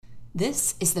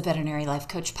This is the Veterinary Life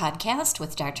Coach Podcast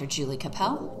with Dr. Julie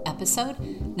Capel, episode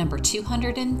number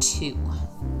 202.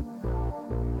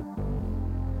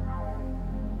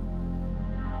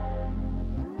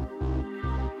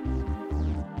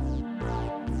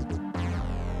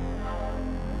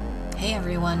 Hey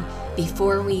everyone,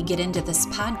 before we get into this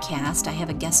podcast, I have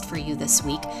a guest for you this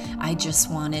week. I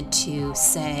just wanted to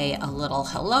say a little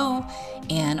hello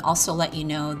and also let you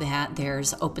know that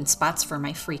there's open spots for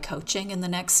my free coaching in the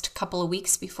next couple of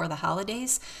weeks before the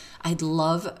holidays. I'd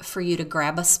love for you to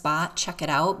grab a spot, check it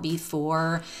out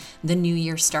before the new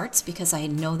year starts, because I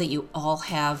know that you all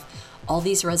have all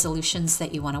these resolutions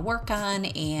that you want to work on,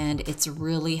 and it's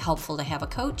really helpful to have a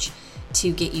coach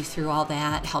to get you through all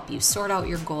that, help you sort out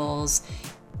your goals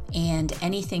and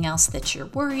anything else that you're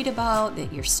worried about,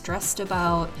 that you're stressed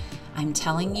about. I'm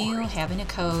telling you, having a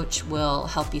coach will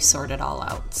help you sort it all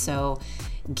out. So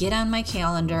get on my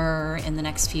calendar in the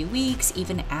next few weeks,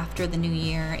 even after the new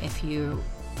year, if you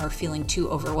are feeling too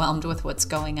overwhelmed with what's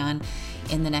going on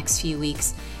in the next few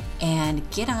weeks. And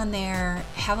get on there,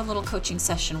 have a little coaching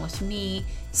session with me,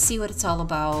 see what it's all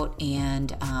about,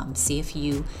 and see if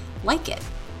you like it.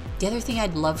 The other thing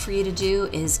I'd love for you to do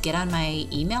is get on my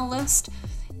email list.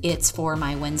 It's for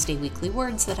my Wednesday weekly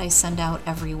words that I send out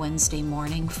every Wednesday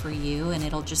morning for you, and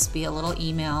it'll just be a little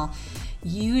email,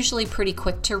 usually pretty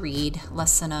quick to read,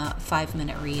 less than a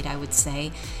 5-minute read, I would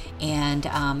say, and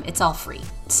it's all free.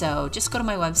 So just go to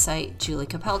my website,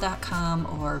 juliecapel.com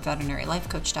or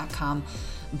veterinarylifecoach.com.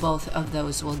 Both of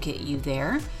those will get you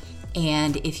there.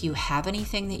 And if you have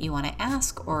anything that you want to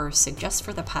ask or suggest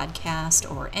for the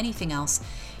podcast or anything else,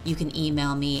 you can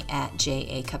email me at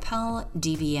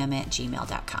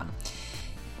jacapeldvm@gmail.com.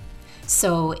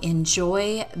 So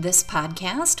enjoy this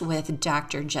podcast with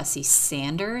Dr. Jessie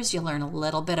Sanders. You'll learn a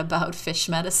little bit about fish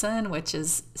medicine, which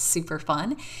is super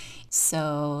fun.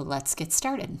 So let's get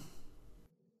started.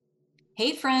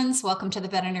 Hey friends, welcome to the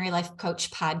Veterinary Life Coach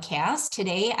Podcast.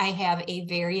 Today I have a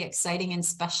very exciting and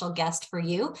special guest for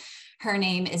you. Her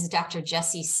name is Dr.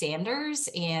 Jessie Sanders,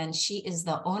 and she is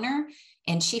the owner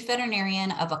and chief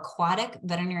veterinarian of Aquatic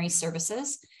Veterinary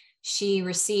Services. She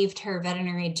received her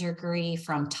veterinary degree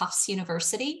from Tufts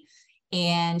University,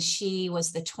 and she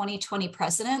was the 2020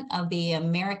 president of the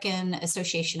American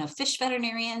Association of Fish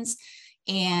Veterinarians.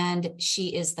 And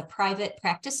she is the private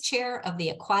practice chair of the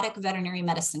Aquatic Veterinary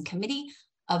Medicine Committee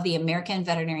of the American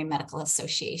Veterinary Medical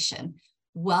Association.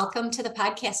 Welcome to the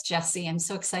podcast, Jessie. I'm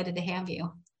so excited to have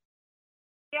you.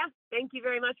 Yeah, thank you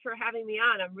very much for having me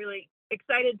on. I'm really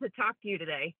excited to talk to you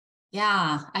today.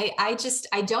 Yeah, I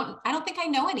don't think I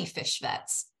know any fish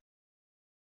vets.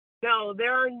 No,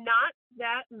 there are not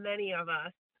that many of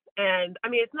us. And I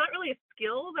mean, it's not really a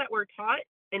skill that we're taught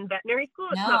in veterinary school.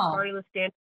 It's not part of the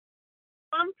standard.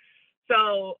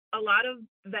 So a lot of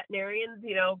veterinarians,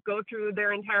 go through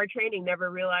their entire training never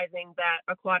realizing that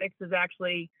aquatics is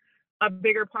actually a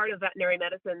bigger part of veterinary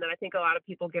medicine than I think a lot of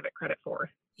people give it credit for.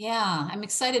 Yeah, I'm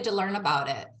excited to learn about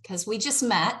it because we just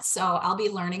met, so I'll be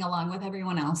learning along with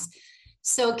everyone else.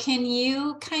 So can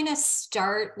you kind of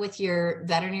start with your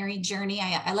veterinary journey?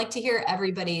 I like to hear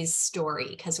everybody's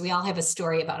story because we all have a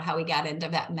story about how we got into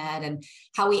vet med and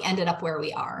how we ended up where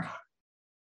we are.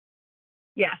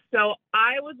 Yeah, so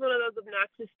I was one of those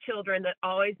obnoxious children that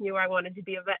always knew I wanted to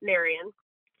be a veterinarian.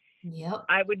 Yep.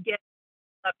 I would get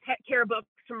pet care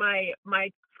books from my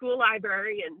school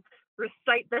library and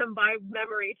recite them by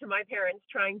memory to my parents,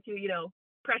 trying to,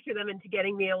 pressure them into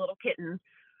getting me a little kitten.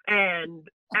 And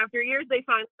after years, they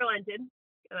finally relented,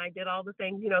 and I did all the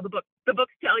things, the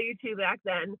books tell you to back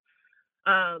then.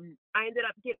 I ended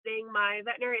up getting my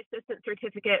veterinary assistant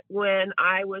certificate when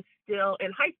I was still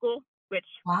in high school, which,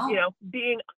 wow.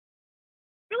 Being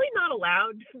really not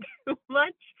allowed to do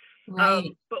much.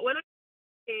 Right. But when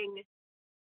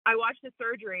I watched a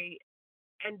surgery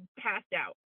and passed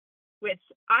out, which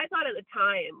I thought at the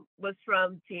time was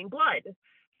from seeing blood.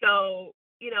 So,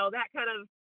 that kind of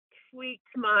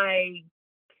tweaked my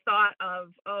thought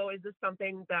of, oh, is this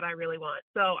something that I really want?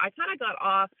 So I kind of got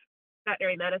off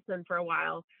veterinary medicine for a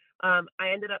while. I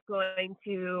ended up going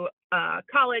to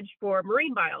college for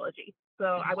marine biology.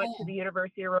 So I went to the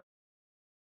University of Rhode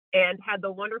Island and had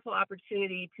the wonderful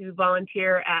opportunity to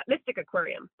volunteer at Mystic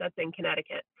Aquarium that's in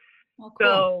Connecticut. Oh, cool.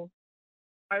 So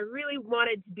I really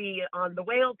wanted to be on the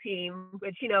whale team,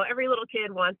 which, every little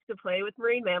kid wants to play with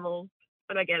marine mammals,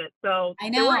 and I get it. So I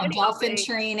know, dolphin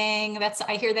training.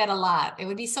 I hear that a lot. It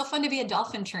would be so fun to be a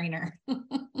dolphin trainer. I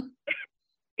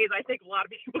think a lot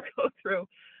of people go through.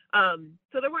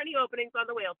 So there weren't any openings on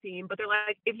the whale team, but they're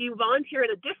like, if you volunteer in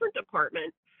a different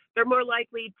department, they're more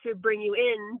likely to bring you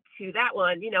in to that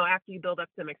one, after you build up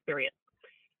some experience.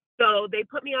 So they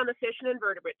put me on the fish and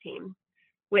invertebrate team,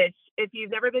 which if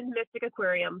you've never been to Mystic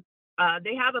Aquarium,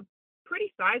 they have a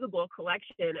pretty sizable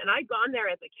collection. And I'd gone there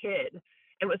as a kid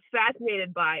and was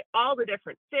fascinated by all the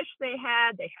different fish they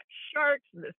had. They had sharks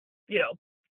and this,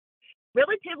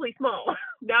 relatively small,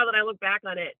 now that I look back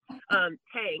on it,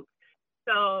 tank.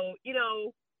 So,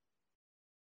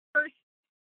 first,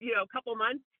 couple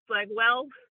months, like, well,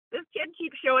 this kid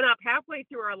keeps showing up halfway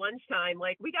through our lunchtime.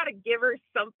 Like, we got to give her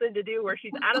something to do where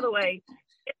she's out of the way.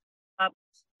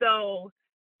 So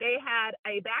they had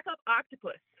a backup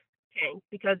octopus tank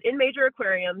because in major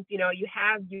aquariums, you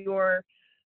have your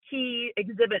key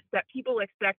exhibits that people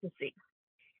expect to see.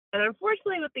 And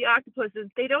unfortunately, with the octopuses,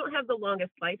 they don't have the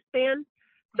longest lifespan.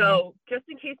 So just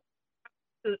in case,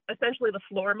 essentially the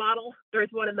floor model, there's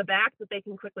one in the back that they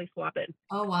can quickly swap in.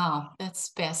 Oh, wow. That's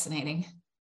fascinating.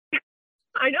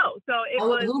 I know. So it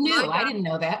was. Who knew? I didn't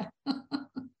know that.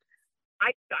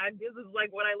 This is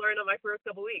like what I learned on my first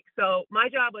couple weeks. So my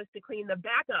job was to clean the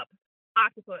backup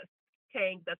octopus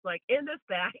tank that's like in this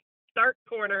back dark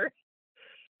corner,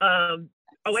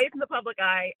 away from the public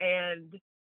eye. And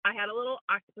I had a little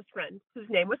octopus friend whose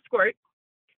name was Squirt.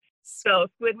 So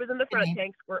Squid was in the front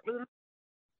tank, Squirt was in the,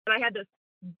 and I had this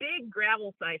big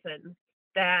gravel siphon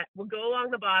that would go along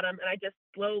the bottom, and I just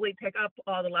slowly pick up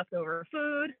all the leftover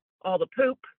food, all the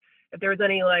poop. If there was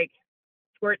any, like,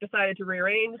 Squirt decided to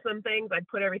rearrange some things, I'd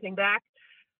put everything back.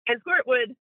 And Squirt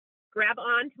would grab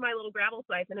onto my little gravel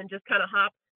siphon and just kind of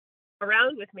hop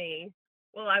around with me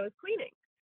while I was cleaning.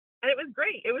 And it was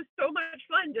great. It was so much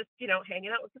fun just, hanging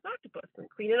out with this octopus and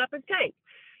cleaning up his tank.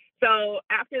 So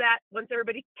after that, once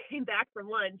everybody came back from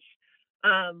lunch,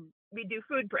 we do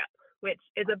food prep, which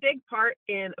is a big part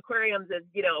in aquariums is,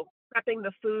 prepping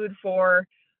the food for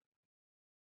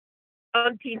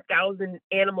umpteen thousand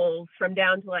animals, from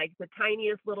down to like the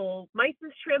tiniest little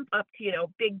mysis shrimp up to,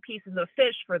 big pieces of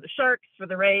fish for the sharks, for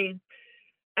the rays.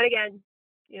 And again,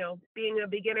 being a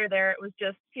beginner there, it was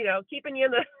just, keeping you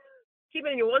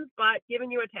in one spot,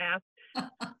 giving you a task.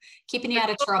 Keeping you out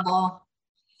of trouble.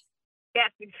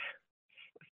 Yes.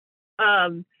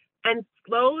 And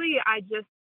slowly I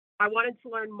wanted to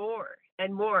learn more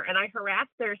and more, and I harassed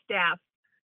their staff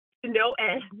to no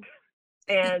end.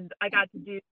 And I got to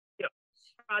do,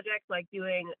 projects like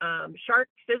doing shark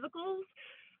physicals.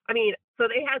 I mean, so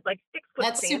they had like 6-foot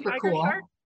That's sand super tiger cool. sharks.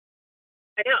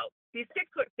 I know, these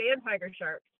 6-foot sand tiger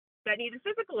sharks that needed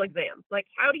physical exams. Like,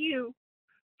 how do you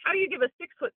give a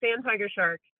 6-foot sand tiger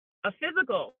shark a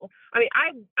physical? I mean,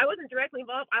 I wasn't directly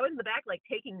involved. I was in the back, like,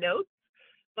 taking notes,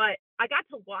 but I got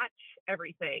to watch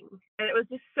everything, and it was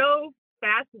just so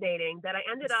fascinating that I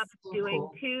ended up doing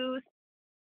 2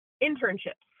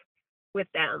 internships with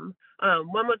them.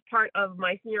 One was part of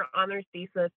my senior honors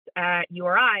thesis at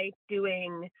URI,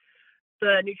 doing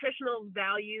the nutritional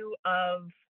value of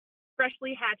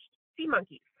freshly hatched sea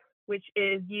monkeys, which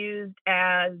is used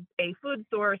as a food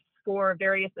source for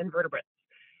various invertebrates.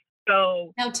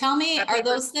 So now tell me, are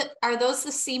those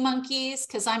the sea monkeys?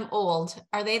 Because I'm old.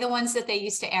 Are they the ones that they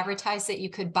used to advertise that you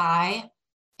could buy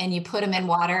and you put them in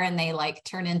water and they like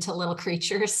turn into little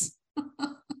creatures?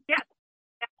 Yeah.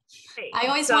 I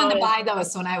always wanted to buy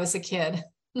those when I was a kid.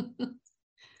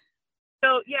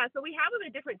 So we have them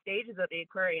at different stages of the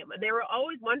aquarium, and they were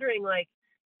always wondering, like,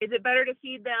 is it better to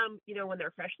feed them, when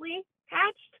they're freshly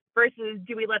hatched versus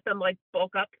do we let them like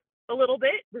bulk up a little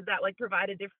bit? Does that like provide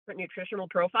a different nutritional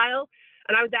profile?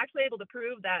 And I was actually able to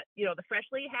prove that, the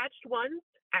freshly hatched ones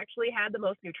actually had the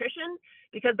most nutrition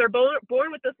because they're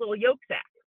born with this little yolk sac.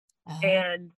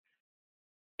 And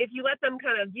if you let them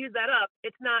kind of use that up,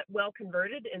 it's not well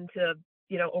converted into,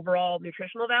 overall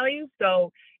nutritional value.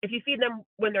 So if you feed them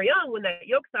when they're young, when that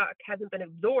yolk sac hasn't been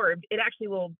absorbed, it actually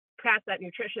will pass that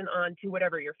nutrition on to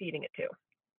whatever you're feeding it to.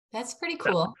 That's pretty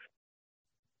cool. So,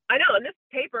 I know. And this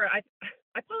paper, I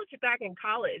published it back in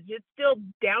college. It's still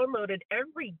downloaded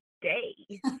every day.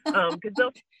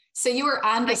 Because so you were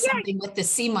onto something with the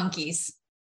sea monkeys.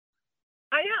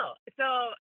 I know.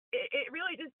 So it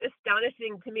really just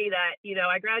astonishing to me that,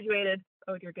 I graduated,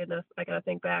 oh dear goodness, I gotta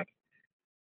think back,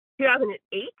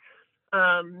 2008.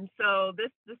 So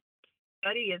this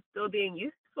study is still being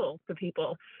useful to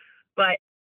people. But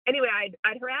anyway,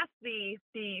 I'd harass the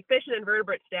fish and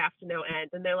invertebrate staff to no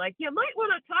end, and they're like, you might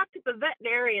want to talk to the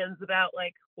veterinarians about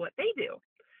like what they do.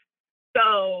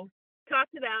 So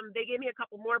talked to them. They gave me a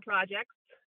couple more projects,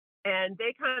 and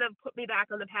they kind of put me back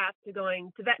on the path to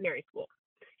going to veterinary school.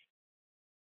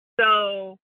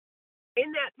 So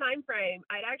in that time frame,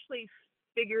 I'd actually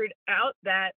figured out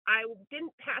that I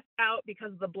didn't pass out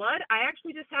because of the blood. I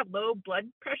actually just have low blood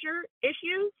pressure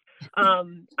issues.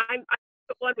 I'm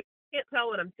the one who can't tell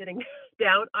when I'm sitting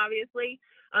down, obviously.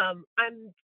 I'm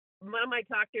one of my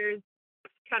doctors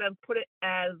kind of put it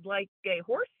as like a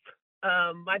horse.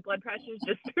 My blood pressure is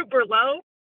just super low.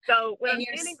 So when I'm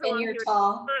standing for And long you're periods of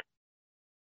tall. time,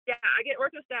 yeah, I get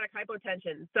orthostatic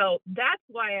hypotension. So that's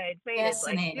why I had fainted.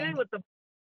 Like dealing Fascinating. with the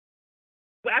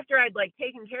after I'd like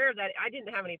taken care of that, I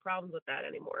didn't have any problems with that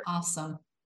anymore. Awesome.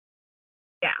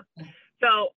 Yeah.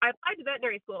 So I applied to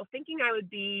veterinary school thinking I would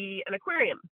be an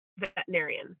aquarium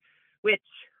veterinarian, which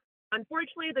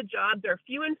unfortunately the jobs are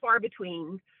few and far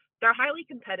between. They're highly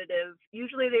competitive.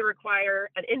 Usually they require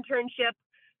an internship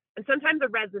and sometimes a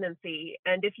residency.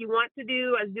 And if you want to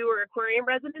do a zoo or aquarium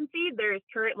residency, there's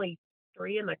currently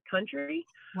 3 in the country.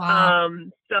 Wow.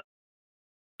 So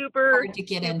super, Hard to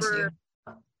get into. super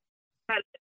competitive.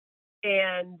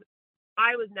 And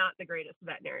I was not the greatest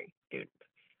veterinary student.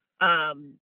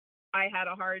 I had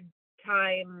a hard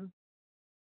time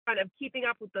kind of keeping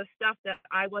up with the stuff that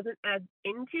I wasn't as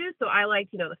into. So I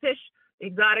liked, the fish, the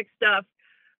exotic stuff.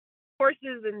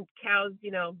 Horses and cows,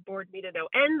 bored me to no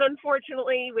end,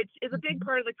 unfortunately, which is a big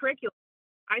part of the curriculum.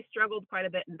 I struggled quite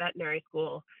a bit in veterinary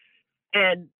school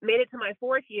and made it to my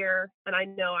 4th year. And I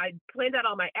know I planned out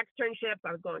all my externships.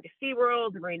 I was going to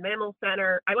SeaWorld, Marine Mammal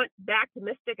Center. I went back to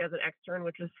Mystic as an extern,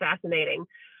 which was fascinating.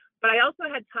 But I also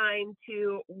had time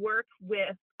to work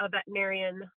with a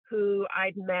veterinarian who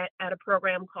I'd met at a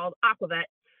program called Aquavet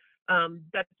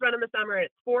that's run in the summer.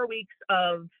 It's 4 weeks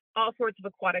of all sorts of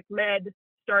aquatic med,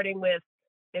 starting with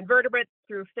invertebrates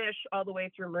through fish all the way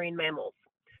through marine mammals.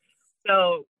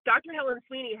 So Dr. Helen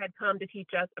Sweeney had come to teach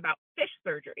us about fish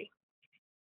surgery,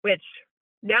 which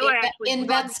now I actually in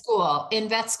vet school. In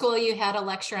vet school, you had a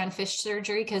lecture on fish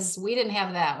surgery because we didn't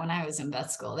have that when I was in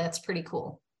vet school. That's pretty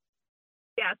cool.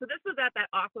 Yeah, so this was at that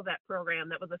Aquavet program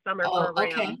that was a summer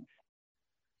program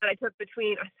that I took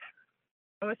between,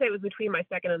 I would say it was between my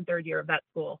 2nd and 3rd year of vet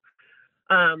school.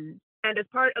 And as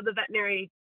part of the veterinary,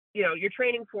 your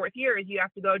training 4th year is you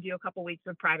have to go do a couple weeks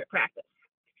of private practice,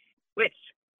 which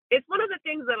is one of the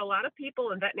things that a lot of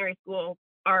people in veterinary school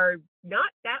are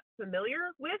not that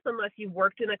familiar with unless you've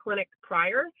worked in a clinic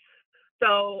prior.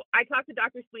 So I talked to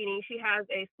Dr. Sweeney. She has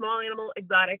a small animal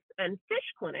exotics and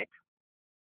fish clinic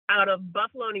out of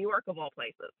Buffalo, New York, of all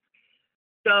places.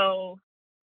 So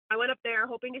I went up there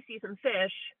hoping to see some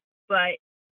fish, but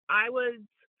I was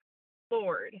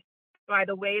floored by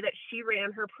the way that she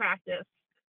ran her practice,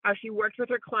 how she worked with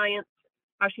her clients,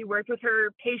 how she worked with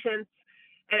her patients.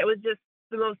 And it was just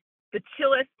the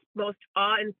chillest, most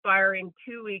awe-inspiring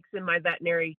 2 weeks in my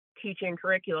veterinary teaching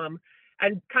curriculum,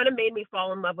 and kind of made me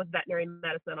fall in love with veterinary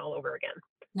medicine all over again.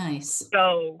 Nice.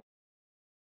 So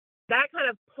that kind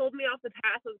of pulled me off the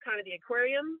path of kind of the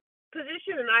aquarium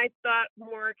position. And I thought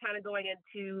more kind of going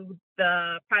into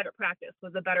the private practice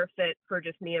was a better fit for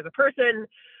just me as a person.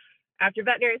 After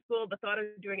veterinary school, the thought of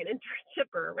doing an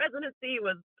internship or a residency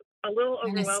was a little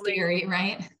overwhelming. Scary,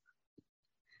 right?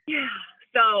 Yeah.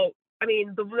 So, I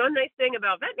mean, the one nice thing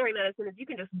about veterinary medicine is you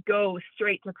can just go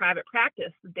straight to private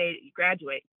practice the day that you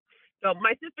graduate. So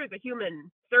my sister's a human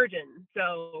surgeon,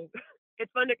 so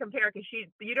it's fun to compare because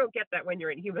you don't get that when you're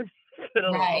in human.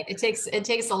 Right. It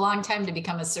takes a long time to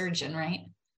become a surgeon, right?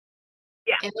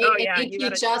 Yeah. And they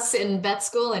teach us in vet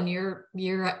school, and you're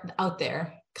out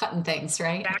there cutting things,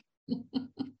 right? Bit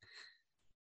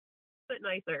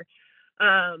nicer.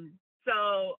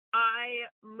 So I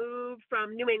moved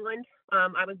from New England.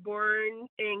 I was born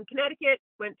in Connecticut,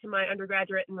 went to my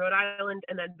undergraduate in Rhode Island,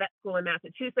 and then vet school in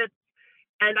Massachusetts.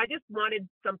 And I just wanted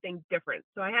something different.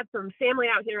 So I had some family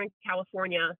out here in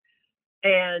California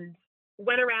and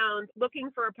went around looking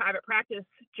for a private practice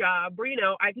job where,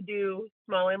 I could do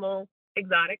small animal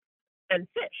exotics and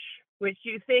fish, which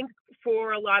you think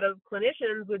for a lot of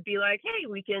clinicians would be like, hey,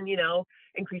 we can,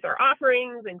 increase our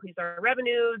offerings, increase our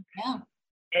revenues. Yeah.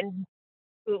 And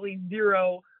absolutely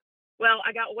zero. Well,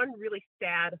 I got one really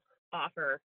sad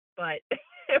offer, but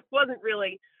it wasn't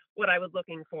really what I was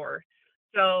looking for.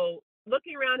 So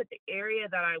looking around at the area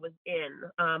that I was in,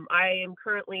 I am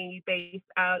currently based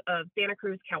out of Santa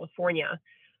Cruz, California.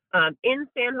 In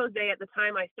San Jose, at the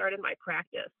time I started my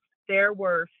practice, there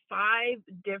were 5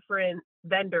 different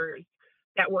vendors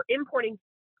that were importing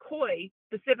koi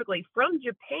specifically from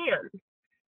Japan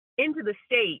into the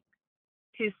state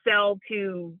to sell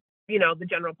to, the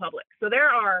general public. So there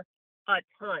are a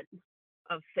ton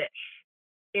of fish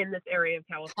in this area of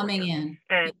California. Coming in.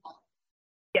 And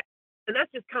and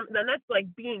that's just then that's like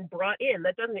being brought in.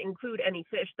 That doesn't include any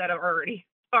fish that are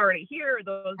already here,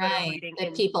 those that are breeding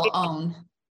that people own.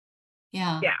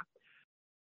 Yeah.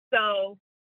 So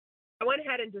I went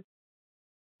ahead and just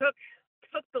took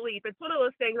the leap. It's one of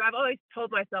those things I've always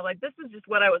told myself, like, this is just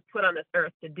what I was put on this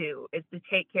earth to do, is to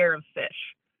take care of fish.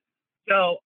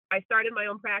 So I started my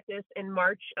own practice in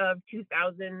March of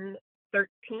 2013.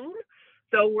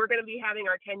 So we're going to be having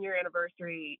our 10-year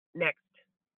anniversary next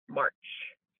March.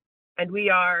 And we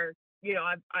are,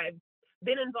 I've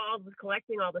been involved with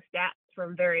collecting all the stats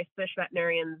from various fish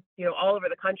veterinarians, all over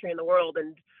the country and the world.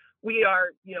 And we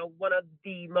are, one of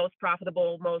the most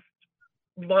profitable, most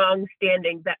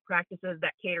long-standing vet practices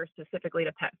that cater specifically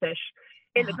to pet fish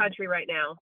in the country right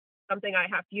now. Something I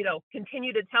have to,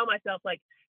 continue to tell myself, like,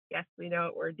 yes, we know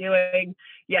what we're doing.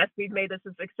 Yes, we've made this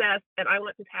a success. And I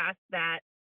want to pass that,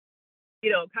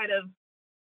 kind of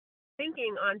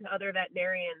thinking onto other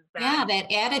veterinarians.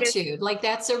 That attitude, like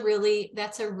that's a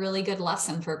really good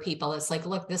lesson for people. It's like,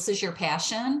 look, this is your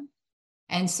passion.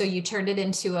 And so you turned it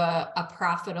into a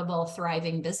profitable,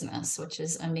 thriving business, which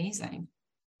is amazing.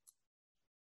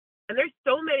 And there's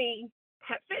so many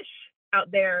pet fish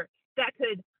out there that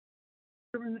could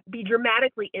be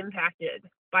dramatically impacted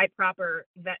by proper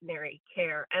veterinary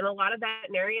care. And a lot of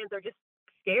veterinarians are just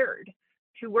scared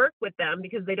to work with them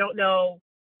because they don't know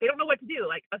what to do.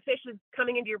 Like, a fish is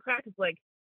coming into your practice, like,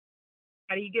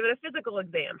 how do you give it a physical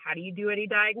exam? How do you do any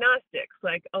diagnostics?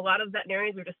 Like, a lot of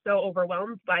veterinarians are just so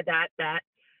overwhelmed by that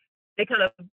they kind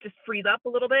of just freeze up a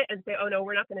little bit and say, oh no,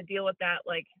 we're not going to deal with that.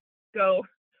 Like, go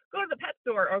to the pet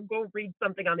store or go read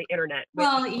something on the internet.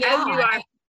 Well, yeah,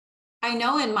 I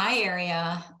know in my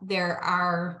area there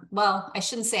are, well, I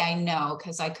shouldn't say I know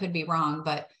because I could be wrong,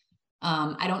 but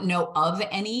I don't know of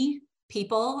any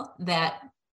people that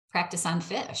practice on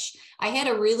fish. I had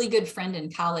a really good friend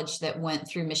in college that went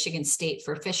through Michigan State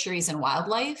for fisheries and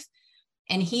wildlife.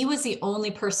 And he was the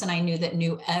only person I knew that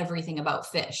knew everything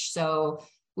about fish. So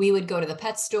we would go to the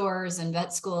pet stores and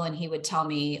vet school, and he would tell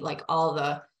me like all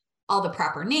the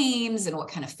proper names and what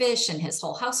kind of fish, and his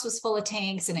whole house was full of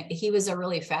tanks. And he was a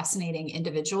really fascinating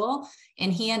individual.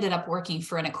 And he ended up working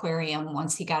for an aquarium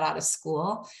once he got out of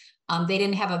school. They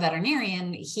didn't have a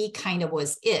veterinarian. He kind of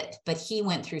was it, but he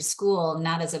went through school,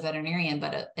 not as a veterinarian,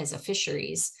 but as a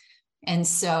fisheries. And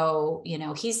so,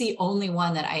 he's the only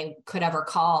one that I could ever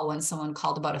call when someone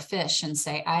called about a fish and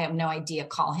say, I have no idea,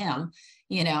 call him,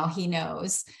 he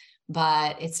knows.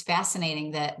 But it's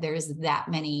fascinating that there's that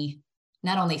many,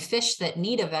 not only fish that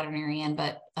need a veterinarian,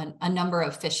 but a number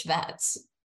of fish vets.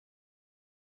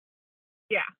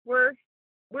 Yeah, we're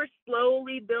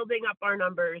slowly building up our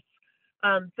numbers.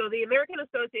 So the American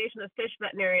Association of Fish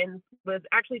Veterinarians was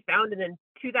actually founded in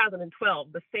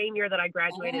 2012, the same year that I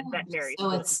graduated veterinary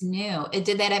school. So it's new.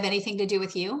 Did that have anything to do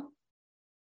with you?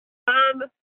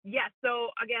 Yes. So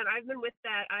again, I've been with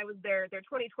that. I was their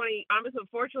 2020,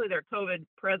 unfortunately, their COVID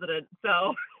president.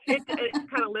 So it's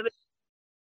kind of limited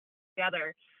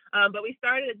together. But we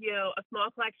started, a small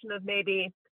collection of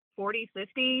maybe 40,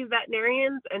 50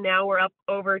 veterinarians, and now we're up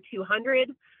over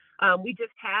 200. We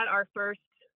just had our first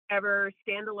ever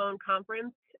standalone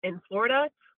conference in Florida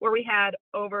where we had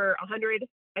over 100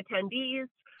 attendees.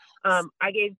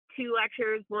 I gave 2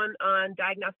 lectures, one on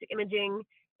diagnostic imaging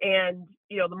and,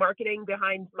 the marketing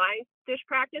behind my fish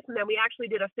practice. And then we actually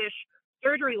did a fish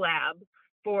surgery lab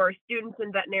for students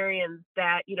and veterinarians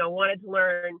that, wanted to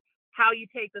learn how you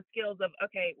take the skills of,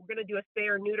 okay, we're going to do a spay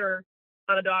or neuter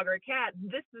on a dog or a cat.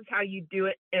 This is how you do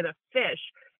it in a fish.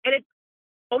 And it's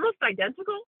almost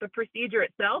identical, the procedure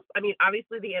itself. I mean,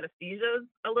 obviously the anesthesia is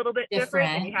a little bit different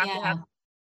and you have to have,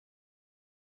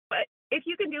 but if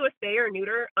you can do a spay or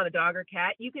neuter on a dog or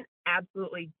cat, you can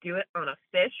absolutely do it on a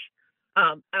fish.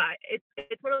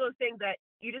 It's one of those things that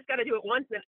you just got to do it once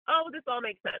and, oh, this all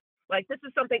makes sense. Like, this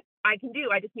is something I can do.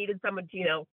 I just needed someone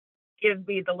to, give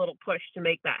me the little push to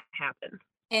make that happen.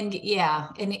 And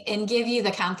and give you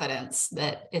the confidence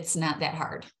that it's not that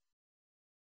hard.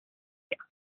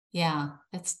 Yeah,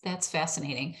 that's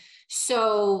fascinating.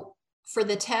 So for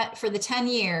the 10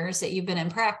 years that you've been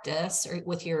in practice or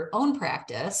with your own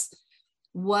practice,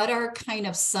 what are kind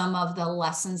of some of the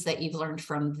lessons that you've learned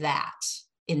from that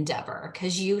endeavor?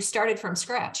 Because you started from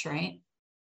scratch, right?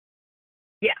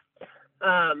 Yes.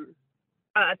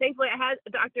 Thankfully, I had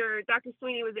Dr.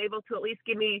 Sweeney was able to at least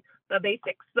give me the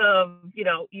basics of,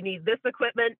 you need this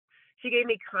equipment. She gave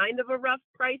me kind of a rough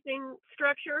pricing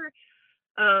structure.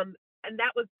 And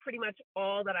that was pretty much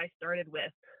all that I started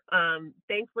with.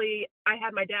 Thankfully, I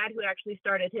had my dad who actually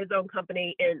started his own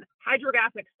company in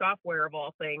hydrographic software of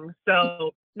all things.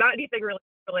 So not anything really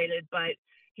related, but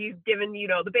he's given,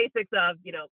 the basics of,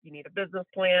 you need a business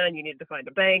plan, you need to find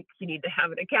a bank, you need to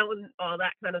have an accountant, all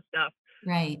that kind of stuff.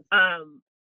 Right.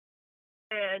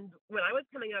 And when I was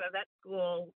coming out of vet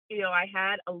school, I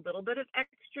had a little bit of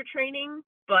extra training,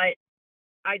 but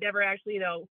I never actually,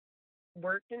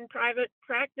 worked in private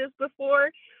practice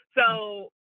before.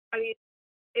 So, I mean,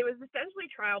 it was essentially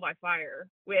trial by fire,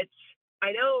 which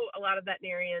I know a lot of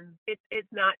veterinarians, it's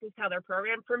not just how they're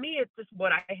programmed. For me, it's just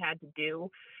what I had to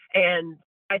do. And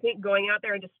I think going out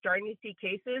there and just starting to see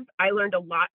cases, I learned a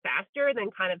lot faster than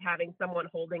kind of having someone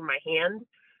holding my hand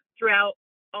throughout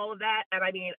all of that. And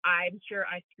I mean, I'm sure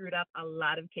I screwed up a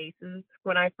lot of cases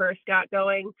when I first got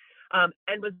going,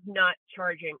 and was not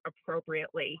charging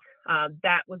appropriately.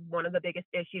 That was one of the biggest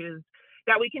issues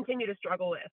that we continue to struggle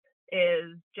with,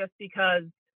 is just because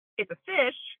it's a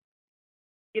fish,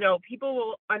 people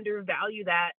will undervalue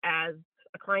that as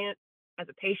a client, as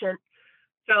a patient.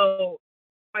 So,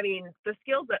 I mean, the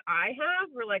skills that I have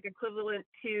were like equivalent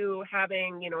to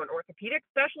having, an orthopedic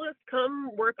specialist come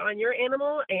work on your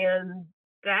animal. And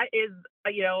that is,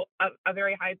 a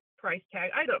very high price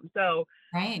tag item. So,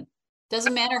 Right.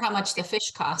 Doesn't matter how much the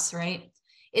fish costs, right?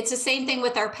 It's the same thing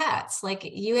with our pets. Like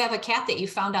you have a cat that you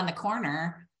found on the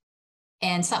corner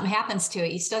and something happens to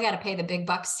it, you still got to pay the big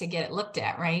bucks to get it looked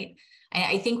at, right?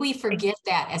 I think we forget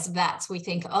that as vets. We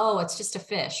think, oh, it's just a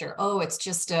fish, or oh, it's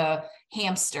just a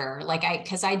hamster.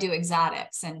 Because I do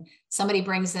exotics, and somebody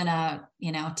brings in a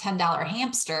 $10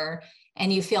 hamster,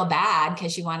 and you feel bad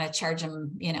because you want to charge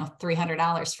them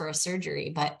 $300 for a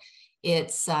surgery. But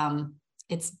it's a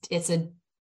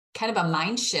kind of a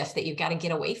mind shift that you've got to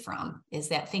get away from, is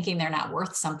that thinking they're not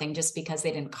worth something just because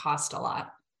they didn't cost a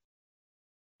lot.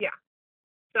 Yeah.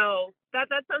 So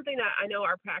that's something that I know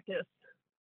our practice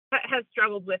has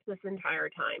struggled with this entire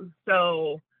time.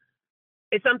 So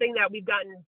it's something that we've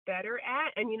gotten better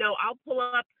at. And, I'll pull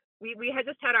up, we had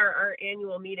just had our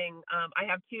annual meeting. I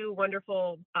have two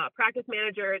wonderful practice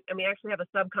managers, and we actually have a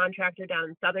subcontractor down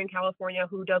in Southern California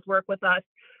who does work with us.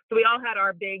 So we all had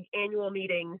our big annual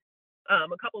meeting a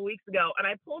couple of weeks ago, and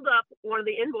I pulled up one of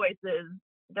the invoices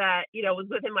that, was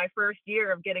within my first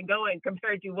year of getting going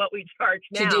compared to what we charge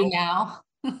now. To do now.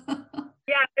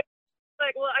 Yeah.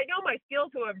 Like, well, I know my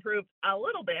skills will improve a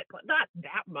little bit, but not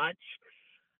that much.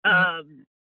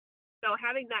 So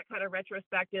having that kind of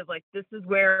retrospective, like, this is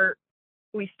where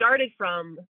we started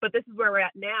from, but this is where we're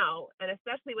at now. And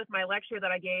especially with my lecture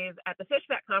that I gave at the Fish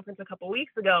Vet conference a couple of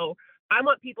weeks ago, I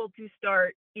want people to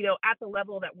start, at the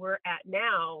level that we're at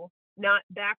now, not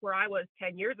back where I was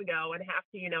 10 years ago and have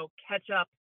to, catch up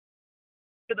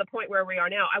to the point where we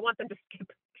are now. I want them to skip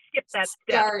that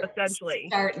step,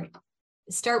 essentially.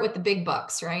 Start with the big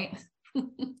bucks, right?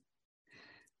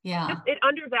 Yeah. It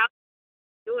undervalues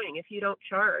doing if you don't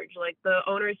charge. Like, the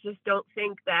owners just don't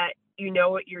think that you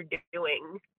know what you're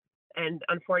doing. And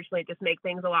unfortunately, it just makes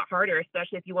things a lot harder,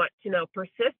 especially if you want to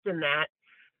persist in that.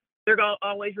 They're going to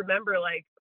always remember, like,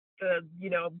 the,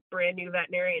 brand new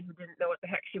veterinarian who didn't know what the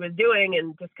heck she was doing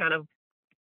and just kind of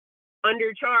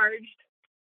undercharged.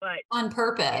 But on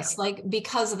purpose, like,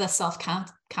 because of the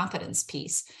self-confidence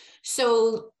piece.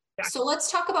 So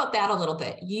let's talk about that a little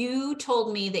bit. You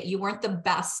told me that you weren't the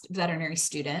best veterinary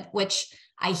student, which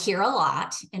I hear a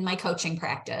lot in my coaching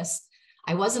practice.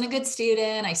 I wasn't a good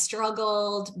student. I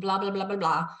struggled, blah, blah, blah, blah,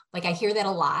 blah. Like, I hear that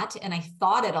a lot, and I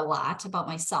thought it a lot about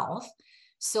myself.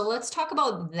 So let's talk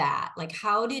about that. Like,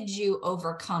 how did you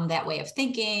overcome that way of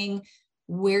thinking?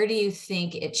 Where do you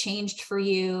think it changed for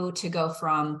you to go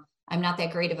from, I'm not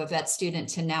that great of a vet student,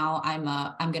 to now I'm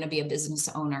going to be a business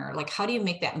owner? Like, how do you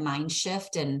make that mind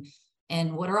shift, and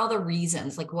what are all the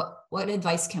reasons? Like, what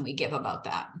advice can we give about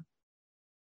that?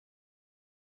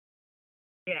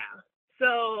 Yeah.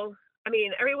 So, I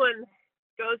mean, everyone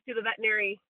goes through the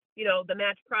veterinary, the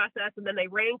match process, and then they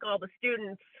rank all the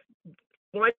students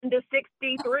 1 to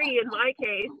 63 in my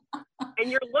case, and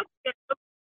you're looking at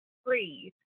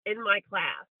 3 in my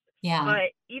class. Yeah.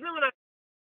 But even when I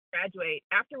graduate,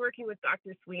 after working with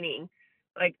Dr. Sweeney,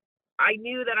 like, I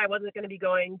knew that I wasn't going to be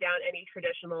going down any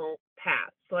traditional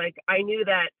paths. Like, I knew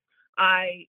that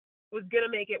I was going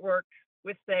to make it work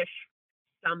with fish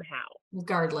somehow.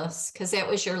 Regardless, because that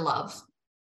was your love.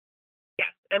 Yes.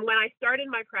 And when I started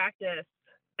my practice,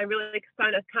 I really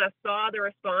kind of saw the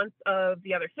response of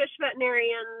the other fish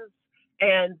veterinarians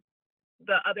and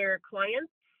the other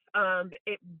clients.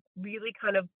 It really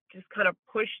kind of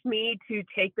pushed me to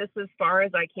take this as far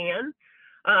as I can.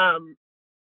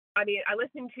 I mean, I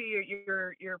listened to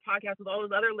your podcast with all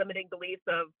those other limiting beliefs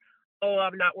of, oh,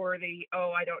 I'm not worthy.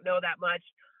 Oh, I don't know that much.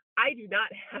 I do not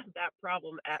have that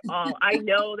problem at all. I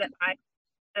know that I'm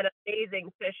an amazing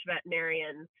fish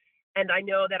veterinarian, and I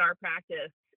know that our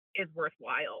practice is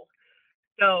worthwhile.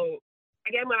 So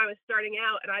again, when I was starting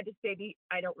out, and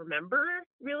I don't remember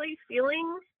really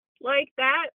feeling like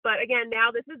that. But again,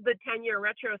 now this is the 10-year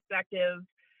retrospective,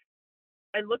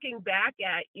 and looking back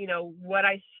at, what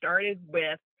I started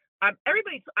with, I'm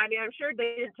sure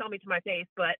they didn't tell me to my face,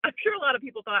 but I'm sure a lot of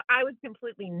people thought I was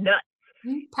completely nuts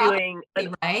Probably,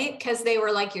 doing right? Because they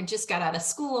were like, you just got out of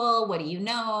school. What do you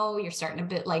know? You're starting a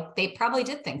bit like they probably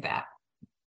did think that.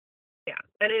 yeah,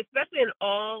 and especially in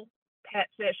all pet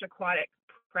fish aquatic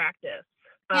practice.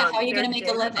 Yeah. How are you going There's to make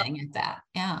a been living at that?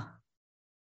 Yeah.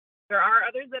 there are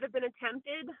others that have been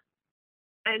attempted,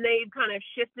 and they've kind of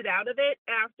shifted out of it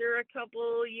after a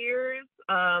couple years.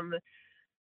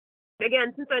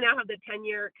 Again, since I now have the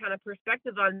 10-year kind of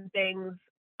perspective on things,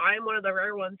 I'm one of the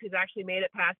rare ones who's actually made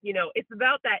it past, it's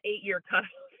about that 8-year cut,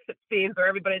 it seems, where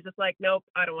everybody's just like, nope,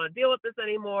 I don't want to deal with this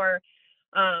anymore.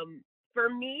 For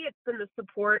me, it's been the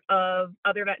support of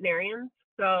other veterinarians.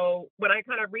 So when I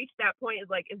kind of reached that point, is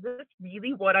like, is this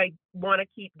really what I want to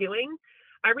keep doing?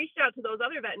 I reached out to those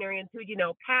other veterinarians who,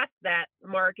 passed that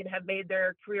mark and have made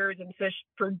their careers in fish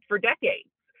for decades.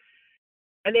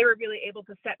 And they were really able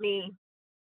to set me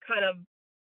kind of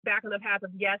back on the path of,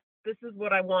 yes, this is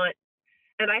what I want.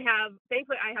 And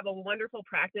thankfully, I have a wonderful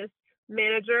practice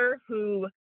manager who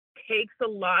takes a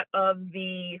lot of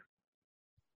the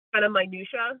kind of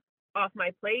minutia off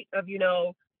my plate of,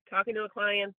 talking to the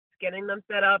clients, getting them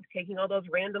set up, taking all those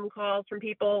random calls from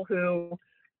people who,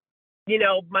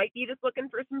 might be just looking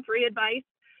for some free advice.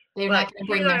 They're But not going to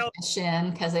bring their fish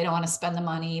in because they don't want to spend the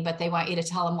money, but they want you to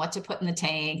tell them what to put in the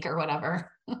tank or whatever.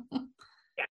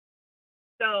 yeah.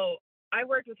 So I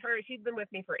worked with her. She's been with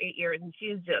me for 8 years, and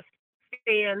she's just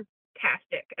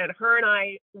fantastic. And her and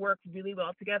I work really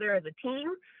well together as a team.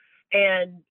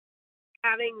 And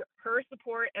having her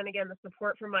support, and again, the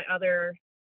support from my other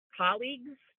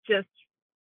colleagues, just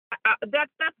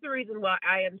that's the reason why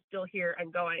I am still here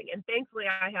and going. And thankfully,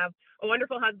 I have a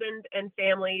wonderful husband and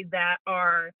family that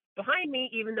are behind me,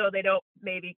 even though they don't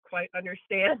maybe quite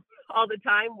understand all the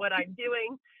time what I'm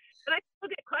doing. And I still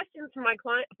get questions from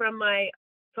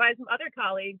so I have some other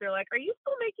colleagues. They're like, "Are you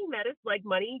still making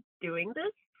money doing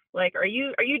this? Like, are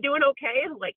you doing okay?"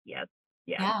 And I'm like, yes,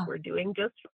 Yeah. we're doing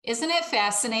just. Isn't it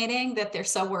fascinating that they're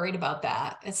so worried about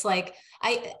that? It's like,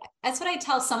 that's what I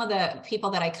tell some of the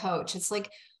people that I coach. It's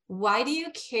like, why do you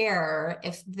care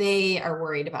if they are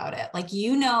worried about it? Like,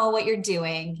 you know what you're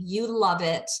doing, you love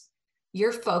it,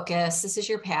 you're focused, this is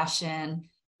your passion.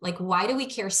 Like, why do we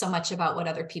care so much about what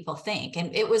other people think?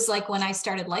 And it was like when I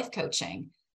started life coaching,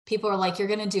 people are like, you're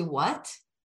going to do what?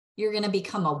 You're going to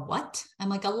become a what? I'm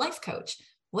like, a life coach.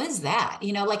 What is that?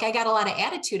 Like I got a lot of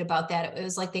attitude about that. It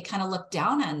was like they kind of looked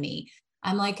down on me.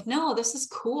 I'm like, no, this is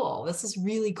cool. This is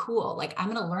really cool. Like, I'm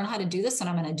going to learn how to do this and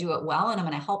I'm going to do it well. And I'm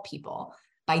going to help people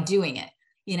by doing it,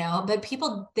 but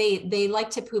people, they like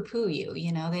to poo-poo you,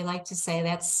 they like to say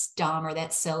that's dumb or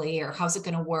that's silly or how's it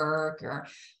going to work? Or,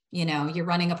 you're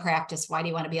running a practice. Why do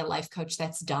you want to be a life coach?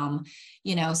 That's dumb.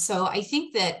 So I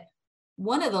think that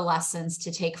one of the lessons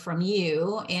to take from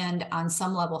you and on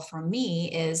some level from me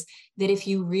is that if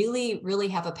you really, really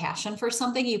have a passion for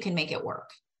something, you can make it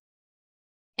work.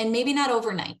 And maybe not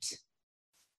overnight.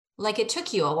 Like it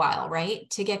took you a while, right?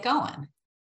 To get going.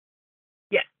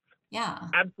 Yes. Yeah.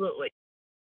 Absolutely.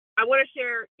 I want to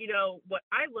share, what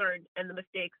I learned and the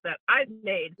mistakes that I've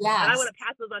made. Yes. And I want to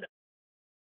pass those on.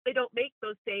 They don't make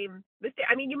those same mistakes.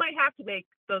 I mean, you might have to make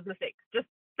those mistakes. Just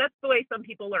that's the way some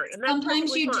people learn. And that's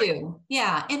sometimes you fine. do.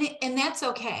 Yeah. And that's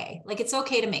okay. Like it's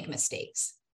okay to make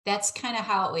mistakes. That's kind of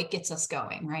how it gets us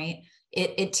going, right?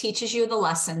 It teaches you the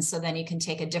lesson so then you can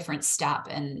take a different step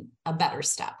and a better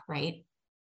step, right?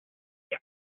 Yeah.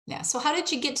 Yeah. So how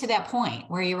did you get to that point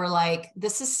where you were like,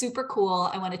 this is super cool.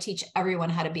 I want to teach everyone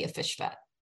how to be a fish vet?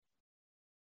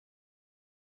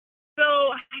 So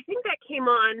I think that came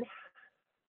on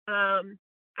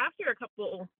after a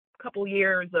couple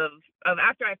years of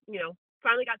after I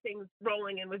finally got things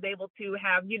rolling and was able to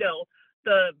have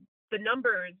the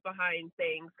numbers behind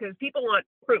things, because people want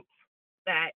proof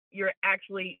that you're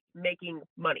actually making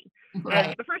money. Right.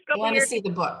 And the first couple want years, to see the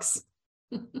books.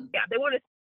 yeah, they want to.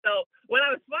 So when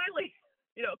I was finally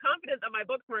confident that my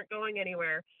books weren't going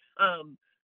anywhere, I'm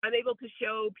able to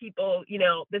show people,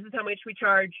 this is how much we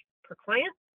charge per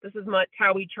client. This is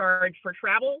how we charge for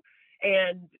travel.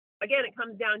 And again, it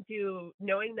comes down to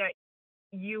knowing that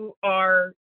you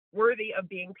are worthy of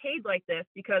being paid like this,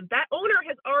 because that owner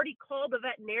has already called the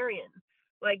veterinarian.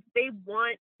 Like they've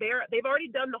already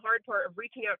done the hard part of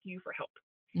reaching out to you for help.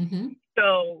 Mm-hmm.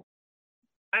 So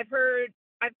I've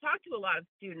talked to a lot of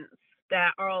students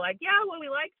that are all like, yeah, well, we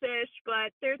like fish,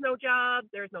 but there's no jobs,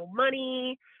 there's no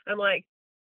money. I'm like,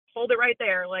 hold it right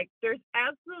there. Like there's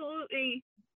absolutely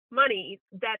money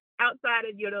that's outside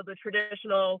of, the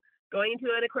traditional going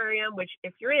into an aquarium, which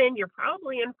if you're in, you're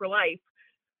probably in for life.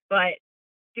 But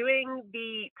doing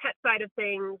the pet side of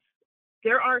things,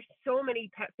 there are so many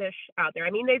pet fish out there.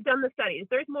 I mean, they've done the studies.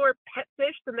 There's more pet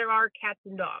fish than there are cats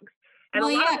and dogs. And a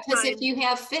Well, lot yeah, of the because if times, you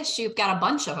have fish, you've got a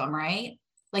bunch of them, right?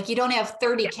 Like you don't have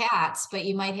 30 yeah, cats, but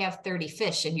you might have 30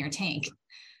 fish in your tank.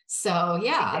 So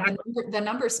yeah, exactly. the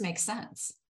numbers make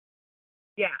sense.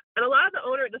 Yeah. And a lot of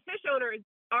the fish owners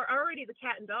are already the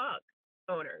cat and dog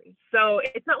owners. So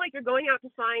it's not like you're going out to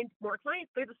find more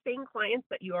clients. They're the same clients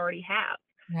that you already have.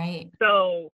 Right.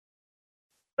 So,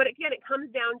 but again, it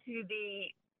comes down to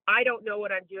I don't know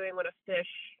what I'm doing when a fish,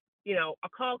 a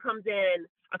call comes in,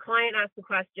 a client asks a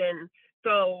question.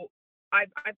 So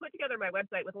I've put together my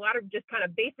website with a lot of just kind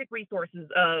of basic resources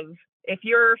of, if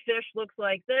your fish looks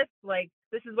like this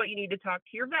is what you need to talk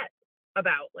to your vet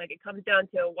about. Like, it comes down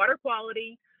to water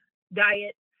quality,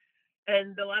 diet,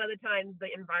 and a lot of the times the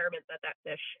environment that that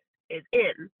fish is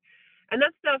in. And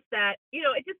that's stuff that,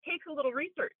 it just takes a little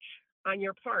research on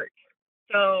your part.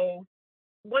 So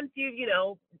once you've,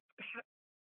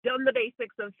 done the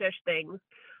basics of fish things,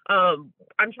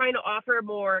 I'm trying to offer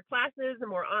more classes and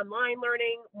more online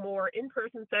learning, more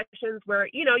in-person sessions where,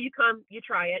 you come, you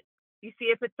try it, you see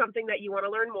if it's something that you want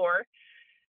to learn more,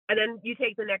 and then you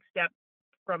take the next step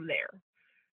from there.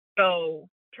 So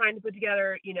trying to put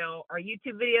together, our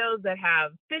YouTube videos that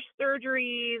have fish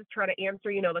surgeries, try to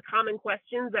answer, the common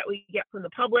questions that we get from the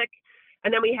public.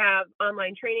 And then we have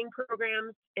online training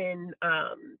programs in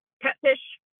pet fish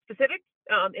specifics.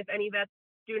 If any vet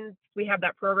students, we have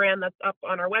that program that's up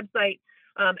on our website.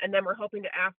 And then we're hoping to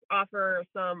offer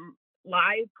some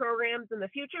live programs in the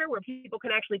future where people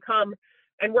can actually come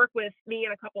and work with me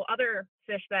and a couple other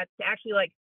fish vets to actually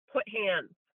put hands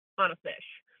on a fish,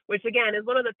 which again is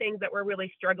one of the things that we're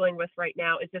really struggling with right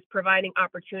now, is just providing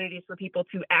opportunities for people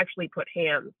to actually put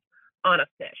hands on a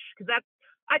fish. Because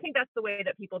I think that's the way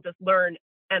that people just learn,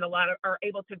 and are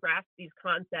able to grasp these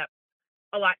concepts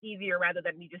a lot easier rather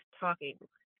than me just talking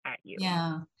at you.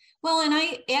 Yeah. Well,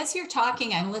 and as you're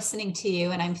talking, I'm listening to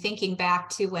you and I'm thinking back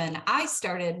to when I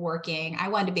started working. I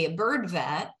wanted to be a bird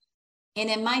vet. And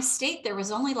in my state, there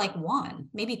was only like one,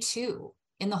 maybe two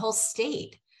in the whole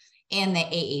state. And the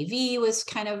AAV was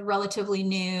kind of relatively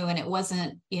new, and it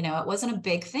wasn't a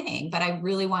big thing, but I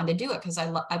really wanted to do it because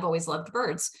I've always loved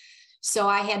birds. So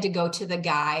I had to go to the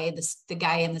guy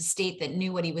in the state that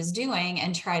knew what he was doing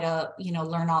and try to,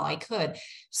 learn all I could.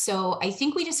 So I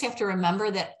think we just have to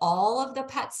remember that all of the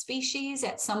pet species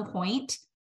at some point,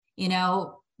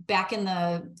 back in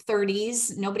the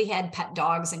 30s, nobody had pet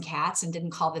dogs and cats and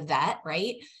didn't call the vet,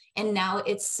 right? And now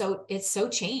it's so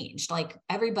changed. Like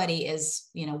everybody is,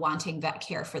 wanting vet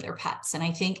care for their pets. And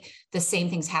I think the same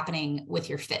thing's happening with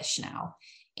your fish now.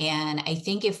 And I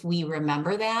think if we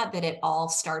remember that it all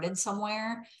started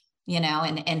somewhere,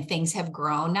 and things have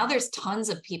grown. Now there's tons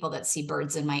of people that see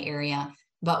birds in my area,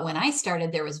 but when I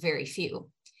started, there was very few.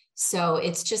 So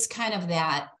it's just kind of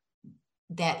that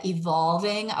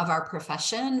evolving of our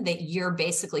profession that you're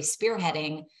basically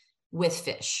spearheading with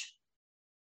fish.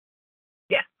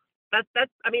 Yeah, that's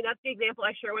the example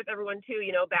I share with everyone too.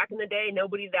 Back in the day,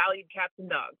 nobody valued cats and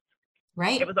dogs.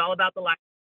 Right. It was all about the life.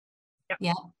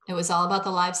 Yeah, it was all about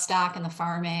the livestock and the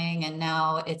farming, and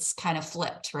now it's kind of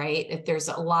flipped, right? If there's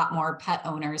a lot more pet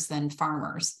owners than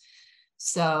farmers.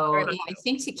 So yeah, I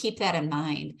think to keep that in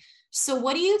mind. So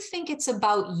what do you think it's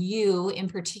about you in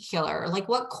particular? Like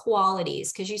what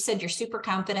qualities? Because you said you're super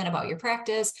confident about your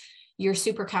practice. You're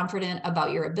super confident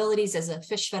about your abilities as a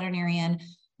fish veterinarian.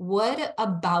 What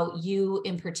about you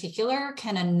in particular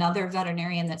can another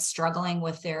veterinarian that's struggling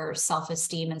with their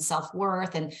self-esteem and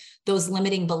self-worth and those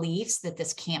limiting beliefs that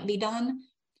this can't be done,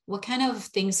 what kind of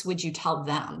things would you tell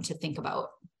them to think about?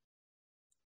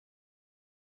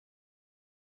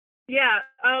 Yeah,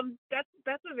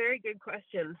 that's a very good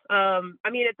question.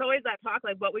 It's always that talk,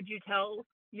 like, what would you tell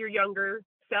your younger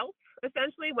self,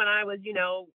 essentially, when I was,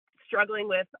 struggling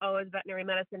with, is veterinary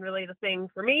medicine really the thing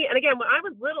for me? And again, when I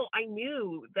was little, I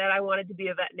knew that I wanted to be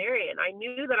a veterinarian. I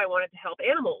knew that I wanted to help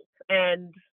animals.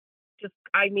 And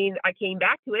I came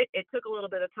back to it. It took a little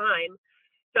bit of time.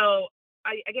 So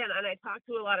I talked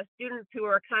to a lot of students who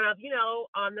are kind of,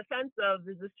 on the fence of,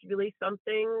 is this really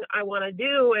something I want to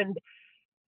do? And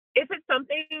if it's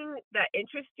something that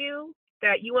interests you,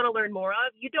 that you want to learn more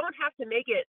of, you don't have to make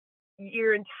it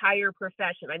your entire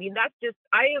profession. That's just,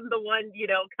 I am the one,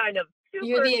 kind of super.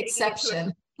 You're the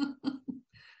exception.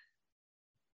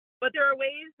 But there are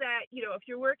ways that, if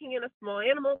you're working in a small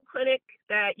animal clinic,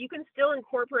 that you can still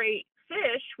incorporate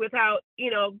fish without,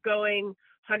 going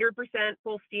 100%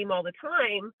 full steam all the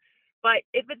time. But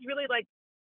if it's really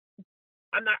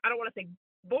I don't want to say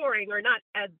boring or not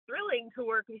as thrilling to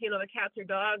work with, the cats or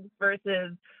dogs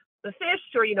versus the fish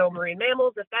or, marine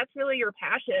mammals, if that's really your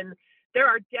passion, there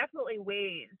are definitely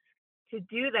ways to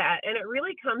do that. And it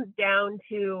really comes down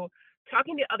to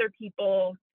talking to other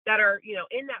people that are,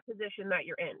 in that position that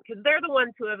you're in, because they're the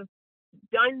ones who have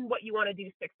done what you want to do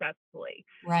successfully.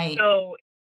 Right. So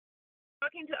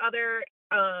talking to other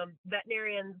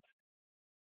veterinarians,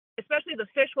 especially the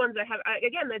fish ones that have,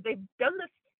 again, they've done this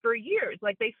for years,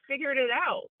 like they figured it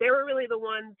out. They were really the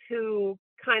ones who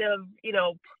kind of,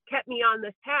 kept me on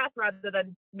this path rather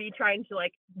than me trying to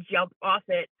like jump off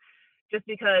it just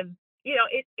because,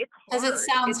 it's hard. Because it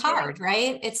sounds hard,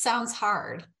 right? It sounds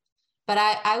hard. But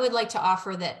I would like to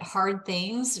offer that hard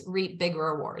things reap big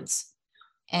rewards.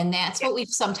 And that's what we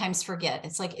sometimes forget.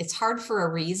 It's like, it's hard for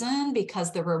a reason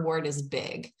because the reward is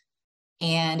big.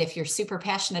 And if you're super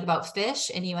passionate about fish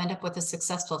and you end up with a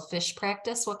successful fish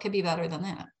practice, what could be better than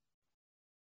that?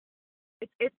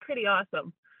 It's pretty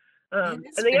awesome. And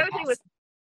the other thing with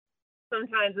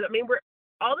sometimes,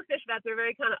 all the fish vets are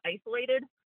very kind of isolated.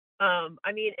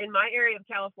 In my area of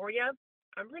California,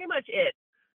 I'm pretty much it.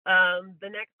 The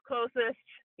next closest,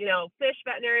 fish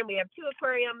veterinarian, we have 2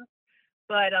 aquariums,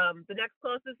 but the next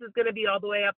closest is going to be all the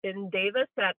way up in Davis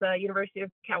at the University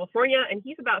of California, and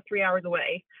he's about 3 hours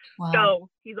away. Wow. So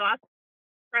he's awesome.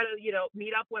 Try to,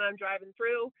 meet up when I'm driving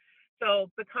through.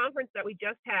 So the conference that we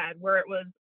just had, where it was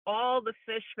all the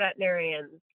fish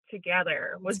veterinarians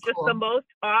together, was just the most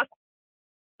awesome,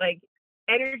 like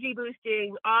energy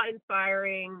boosting, awe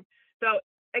inspiring. So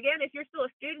again, if you're still a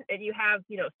student and you have,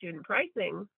 student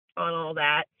pricing on all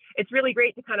that, it's really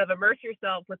great to kind of immerse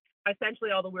yourself with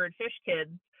essentially all the weird fish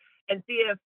kids and see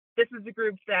if this is the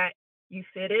groups that you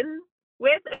fit in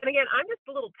with. And again, I'm just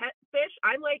a little pet fish.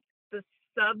 I'm like the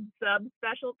sub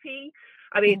specialty.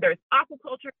 There's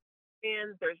aquaculture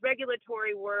and there's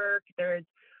regulatory work. There's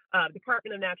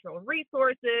Department of Natural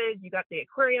Resources. You got the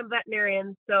aquarium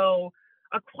veterinarian. So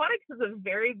aquatics is a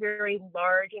very, very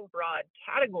large and broad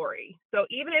category. So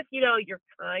even if, you're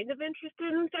kind of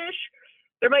interested in fish,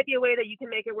 there might be a way that you can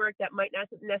make it work that might not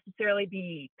necessarily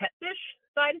be pet fish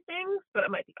side of things, but it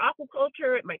might be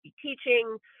aquaculture, it might be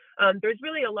teaching. There's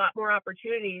really a lot more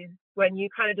opportunities when you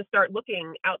kind of just start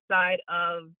looking outside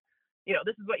of,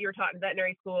 this is what you were taught in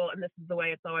veterinary school and this is the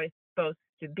way it's always supposed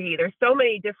to be. There's so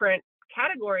many different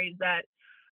categories that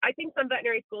I think some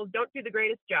veterinary schools don't do the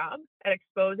greatest job at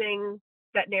exposing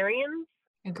veterinarians.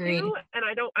 Agreed. To, and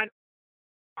I don't know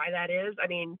why that is.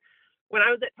 When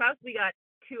I was at Tufts, we got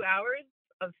 2 hours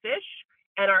of fish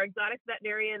and our exotics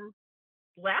veterinarian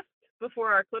left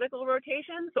before our clinical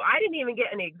rotation. So I didn't even get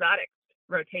any exotics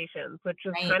rotations, which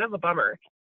is kind of a bummer.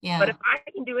 Yeah. But if I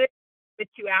can do it with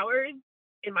 2 hours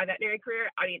in my veterinary career,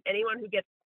 anyone who gets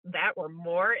that or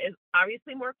more is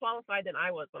obviously more qualified than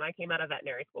I was when I came out of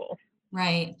veterinary school.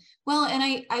 Right. Well,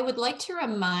 and I would like to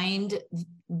remind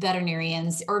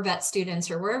veterinarians or vet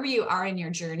students or wherever you are in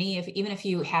your journey, even if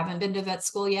you haven't been to vet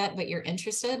school yet, but you're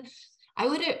interested,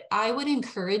 I would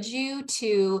encourage you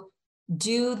to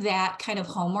do that kind of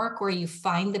homework where you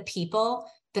find the people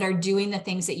that are doing the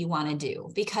things that you want to do.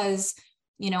 Because,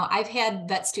 I've had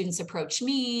vet students approach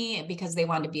me because they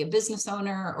wanted to be a business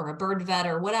owner or a bird vet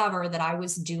or whatever that I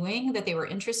was doing that they were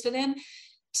interested in,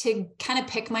 to kind of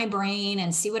pick my brain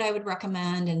and see what I would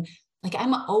recommend. And like,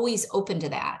 I'm always open to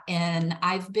that. And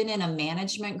I've been in a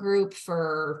management group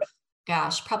for,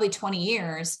 probably 20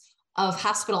 years of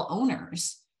hospital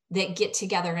owners that get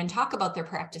together and talk about their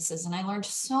practices. And I learned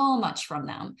so much from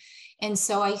them. And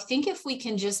so I think if we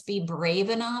can just be brave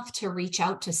enough to reach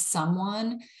out to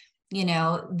someone,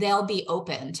 they'll be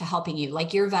open to helping you.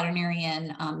 Like your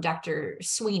veterinarian, Dr.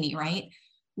 Sweeney, right,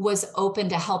 was open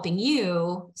to helping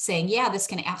you, saying, yeah, this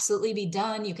can absolutely be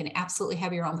done. You can absolutely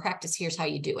have your own practice. Here's how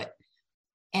you do it.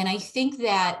 And I think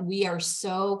that we are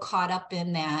so caught up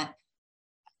in that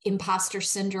imposter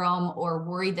syndrome or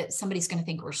worried that somebody's going to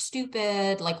think we're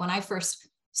stupid. Like when I first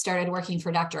started working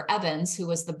for Dr. Evans, who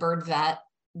was the bird vet,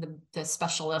 the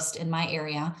specialist in my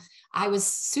area, I was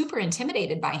super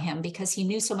intimidated by him because he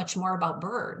knew so much more about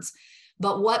birds.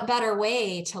 But what better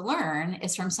way to learn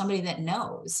is from somebody that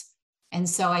knows. And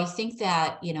so I think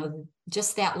that,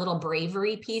 just that little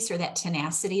bravery piece or that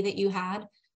tenacity that you had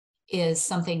is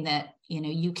something that,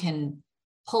 you can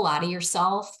pull out of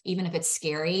yourself, even if it's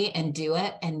scary, and do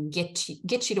it and get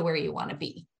you to where you want to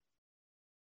be,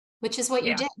 which is what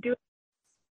you did. Doing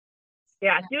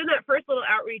that first little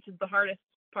outreach is the hardest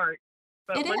part.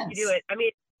 But once you do it,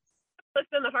 it's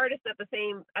been the hardest at the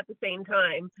same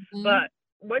time. Mm-hmm. But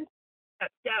once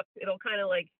that step, it'll kind of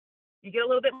like, you get a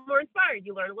little bit more inspired,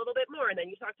 you learn a little bit more, and then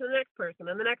you talk to the next person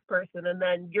and the next person, and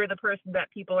then you're the person that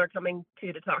people are coming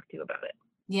to talk to about it.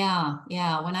 Yeah.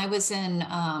 When I was in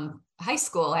high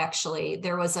school, actually,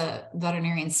 there was a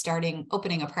veterinarian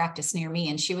opening a practice near me,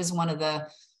 and she was one of the,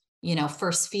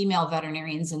 first female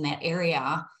veterinarians in that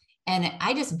area. And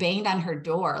I just banged on her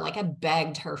door. Like I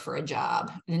begged her for a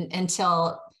job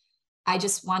until I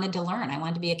just wanted to learn. I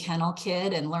wanted to be a kennel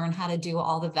kid and learn how to do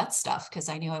all the vet stuff because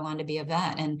I knew I wanted to be a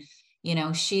vet. And,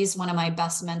 she's one of my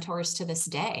best mentors to this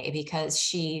day because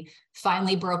she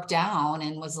finally broke down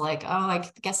and was like, oh, I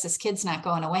guess this kid's not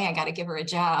going away. I got to give her a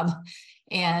job.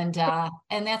 And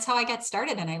that's how I got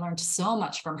started. And I learned so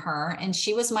much from her. And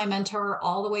she was my mentor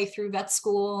all the way through vet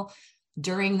school.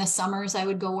 During the summers, I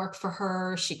would go work for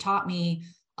her. She taught me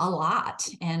a lot.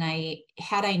 And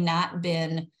had I not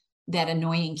been that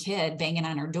annoying kid banging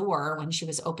on her door when she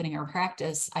was opening her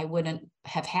practice, I wouldn't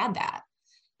have had that.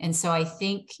 And so I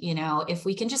think, if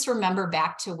we can just remember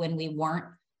back to when we weren't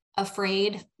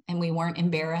afraid and we weren't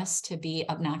embarrassed to be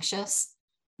obnoxious,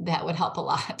 that would help a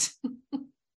lot.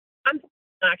 I'm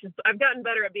obnoxious. I've gotten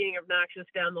better at being obnoxious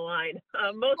down the line.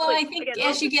 Mostly, well, I think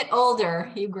as you get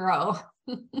older, you grow.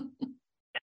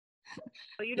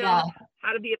 You know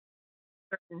how to be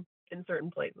in certain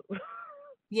places.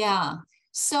 Yeah.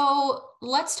 So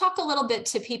let's talk a little bit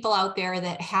to people out there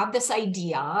that have this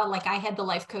idea. Like I had the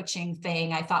life coaching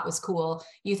thing I thought was cool.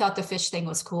 You thought the fish thing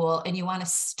was cool and you want to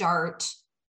start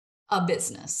a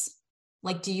business.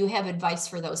 Like, do you have advice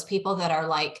for those people that are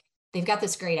like, they've got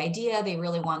this great idea. They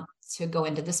really want to go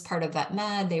into this part of vet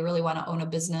med. They really want to own a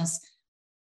business.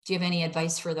 Do you have any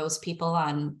advice for those people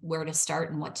on where to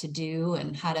start and what to do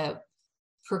and how to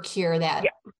procure that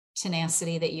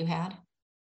tenacity that you had?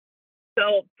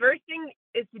 So first thing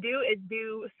is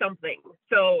do something.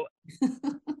 So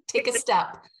take a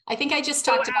step. I think I just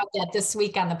talked about that this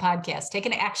week on the podcast. Take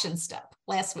an action step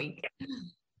last week.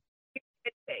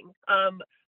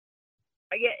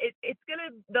 It's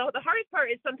gonna, the hardest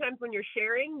part is sometimes when you're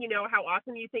sharing, how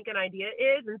awesome you think an idea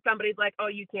is, and somebody's like, oh,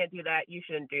 you can't do that, you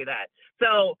shouldn't do that.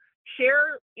 So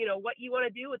share, what you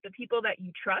want to do with the people that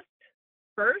you trust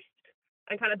first,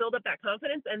 and kind of build up that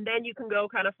confidence, and then you can go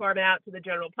kind of farm it out to the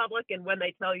general public. And when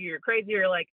they tell you you're crazy, you're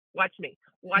like, watch me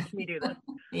do this.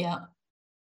 Yeah.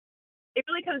 It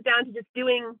really comes down to just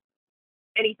doing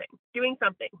anything, doing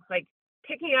something, like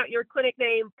picking out your clinic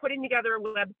name, putting together a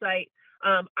website.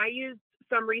 I use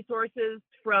some resources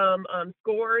from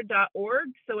score.org.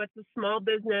 So it's a small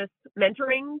business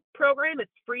mentoring program.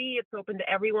 It's free. It's open to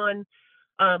everyone.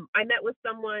 I met with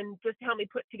someone just to help me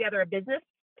put together a business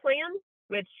plan,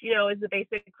 which, is the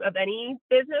basics of any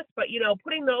business. But,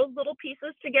 putting those little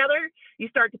pieces together, you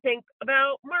start to think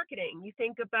about marketing. You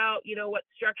think about, what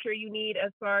structure you need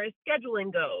as far as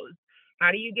scheduling goes.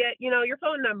 How do you get, your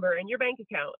phone number and your bank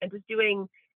account? And just doing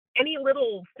any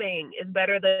little thing is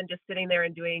better than just sitting there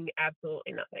and doing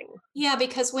absolutely nothing. Yeah,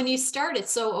 because when you start,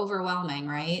 it's so overwhelming,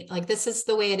 right? Like this is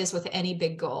the way it is with any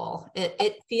big goal.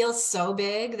 It feels so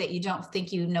big that you don't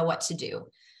think you know what to do.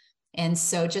 And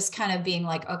so just kind of being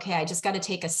like, okay, I just got to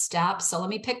take a step. So let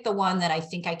me pick the one that I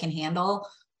think I can handle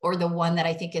or the one that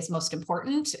I think is most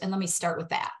important. And let me start with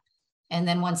that. And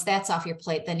then once that's off your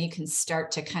plate, then you can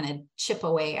start to kind of chip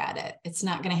away at it. It's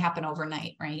not going to happen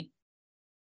overnight, right?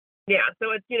 Yeah.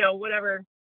 So it's, whatever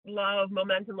law of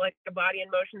momentum, like a body in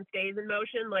motion stays in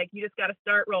motion. Like you just got to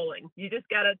start rolling. You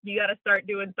got to start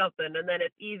doing something, and then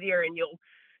it's easier. And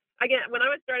again, when I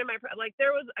was starting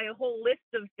there was a whole list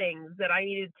of things that I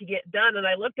needed to get done. And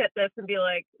I looked at this and be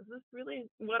like, is this really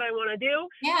what I want to do?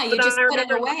 Yeah. You just put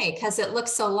it away because it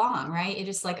looks so long, right? You're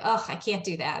just like, oh, I can't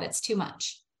do that. It's too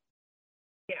much.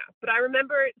 Yeah. But I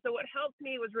remember, so what helped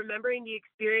me was remembering the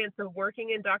experience of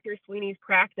working in Dr. Sweeney's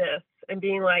practice and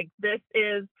being like, this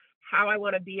is how I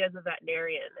want to be as a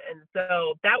veterinarian. And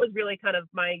so that was really kind of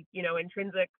my,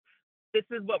 intrinsic, this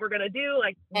is what we're going to do.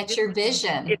 Like that's your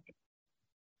vision.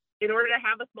 In order to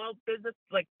have a small business,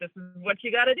 like this is what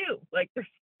you got to do. Like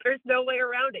there's no way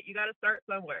around it. You got to start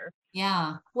somewhere.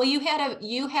 Yeah. Well, you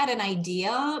had an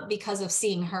idea because of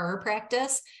seeing her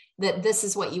practice that this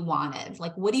is what you wanted.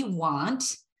 Like, what do you want?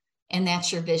 And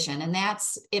that's your vision. And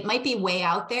it might be way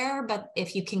out there, but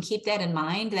if you can keep that in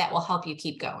mind, that will help you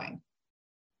keep going.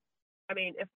 I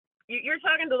mean, if you're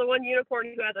talking to the one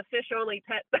unicorn who has a fish only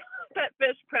pet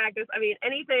fish practice, I mean,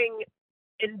 anything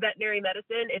in veterinary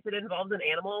medicine, if it involves an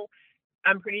animal,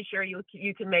 I'm pretty sure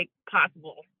you can make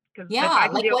possible. Yeah,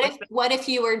 like what if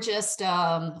you were just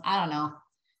I don't know,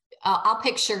 I'll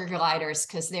pick sugar gliders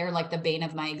because they're like the bane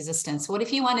of my existence. What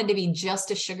if you wanted to be just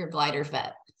a sugar glider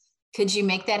vet? Could you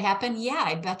make that happen? Yeah,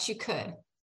 I bet you could.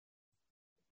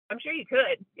 I'm sure you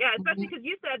could. Yeah, especially because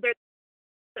you said there's.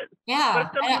 Yeah,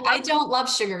 I don't love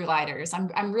sugar gliders.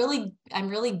 I'm really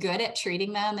good at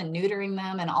treating them and neutering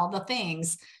them and all the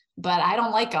things. But I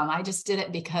don't like them. I just did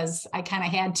it because I kind of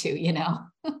had to,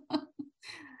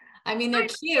 I mean, they're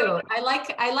cute. I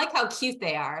like how cute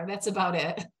they are. That's about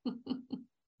it.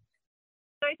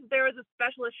 I nice if there was a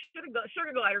specialist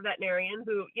sugar glider veterinarian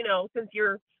who, since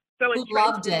you're so Who entrenched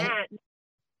loved in it. that,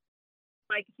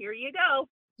 like, here you go.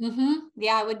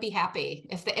 Yeah, I would be happy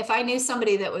if I knew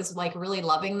somebody that was like really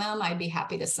loving them. I'd be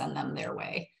happy to send them their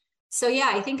way. So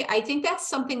yeah, I think that's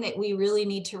something that we really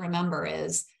need to remember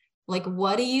is like,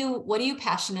 what are you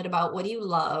passionate about? What do you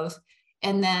love?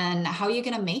 And then how are you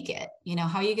going to make it?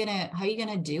 How are you going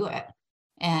to do it?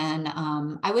 And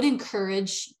I would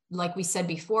encourage, like we said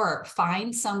before,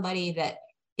 find somebody that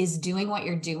is doing what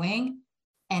you're doing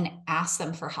and ask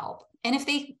them for help. And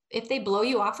if they blow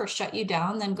you off or shut you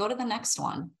down, then go to the next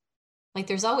one. Like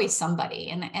there's always somebody.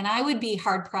 And I would be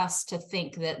hard pressed to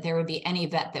think that there would be any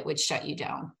vet that would shut you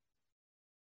down.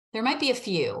 There might be a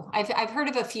few. I've heard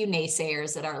of a few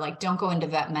naysayers that are like, don't go into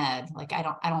vet med. Like I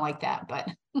don't like that, but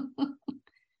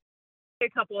A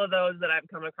couple of those that I've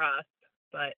come across.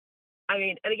 But I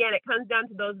mean, and again, it comes down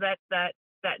to those vets that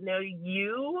know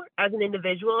you as an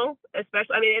individual,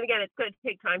 especially. I mean, and again, it's going to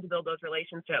take time to build those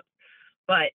relationships.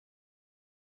 But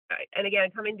and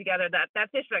again, coming together, that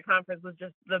Fish Vet conference was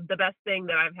just the best thing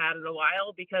that I've had in a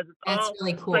while, because it's that's all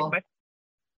really cool. like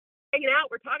hanging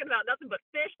out. We're talking about nothing but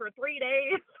fish for 3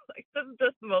 days. Like, this is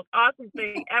just the most awesome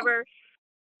thing ever.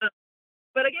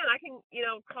 But again, I can,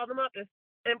 call them up and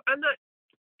I'm not,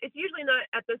 it's usually not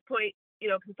at this point,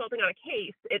 consulting on a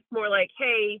case. It's more like,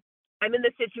 hey, I'm in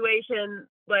this situation.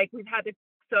 Like we've had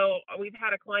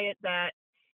a client that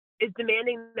is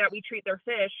demanding that we treat their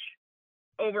fish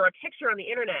over a picture on the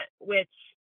internet, which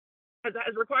has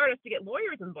required us to get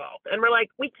lawyers involved. And we're like,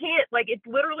 we can't, like, it's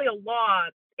literally a law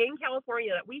in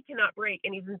California that we cannot break.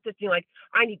 And he's insisting, like,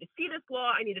 I need to see this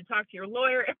law. I need to talk to your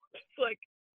lawyer. And we're just like,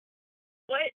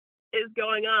 what is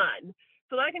going on?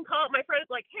 So then I can call up my friend,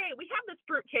 like, hey, we have this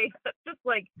fruitcake that just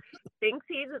like thinks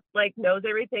he's like knows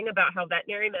everything about how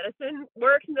veterinary medicine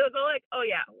works. And they're like, oh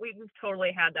yeah, we've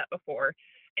totally had that before.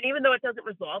 And even though it doesn't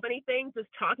resolve anything, just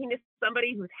talking to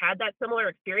somebody who's had that similar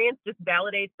experience just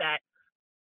validates that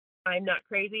I'm not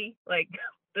crazy. Like,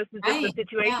 this is just a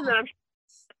situation that I'm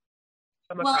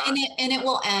well, and it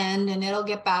will end and it'll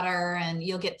get better and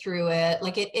you'll get through it.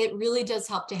 Like it really does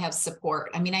help to have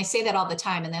support. I mean, I say that all the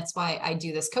time, and that's why I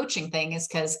do this coaching thing, is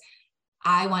because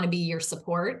I want to be your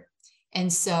support.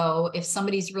 And so if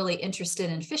somebody's really interested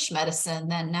in fish medicine,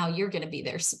 then now you're going to be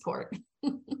their support.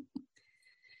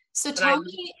 So tell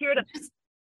me,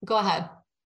 go ahead.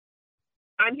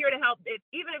 I'm here to help.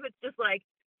 Even if it's just like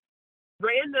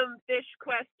random fish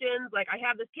questions, like I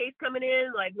have this case coming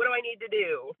in, like what do I need to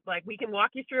do? Like we can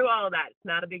walk you through all of that. It's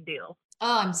not a big deal.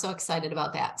 Oh, I'm so excited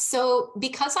about that. So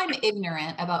because I'm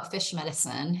ignorant about fish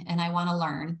medicine and I want to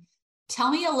learn,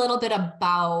 tell me a little bit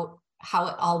about how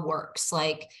it all works.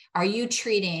 Like, are you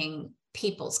treating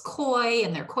people's koi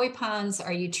and their koi ponds?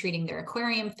 Are you treating their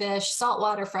aquarium fish,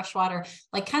 saltwater, freshwater?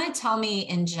 Like, kind of tell me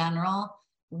in general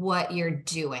what you're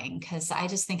doing, because I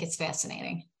just think it's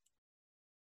fascinating.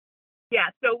 Yeah,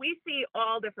 so we see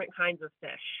all different kinds of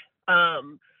fish.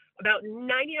 About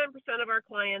 99% of our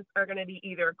clients are going to be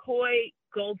either koi,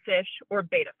 goldfish, or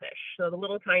betta fish. So the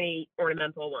little tiny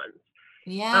ornamental ones.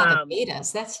 Yeah, the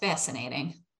bettas. That's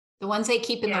fascinating. The ones they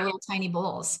keep in the little tiny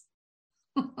bowls.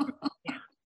 Yeah.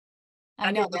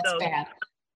 I know that's bad.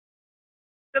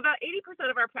 So about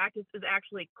 80% of our practice is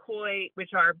actually koi,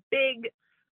 which are big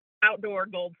outdoor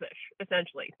goldfish,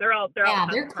 essentially. They're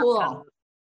cool.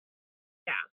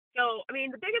 Yeah. So, I mean,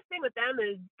 the biggest thing with them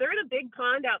is they're in a big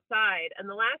pond outside. And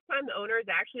the last time the owners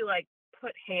actually like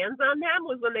put hands on them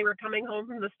was when they were coming home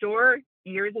from the store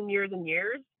years and years and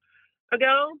years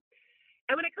ago.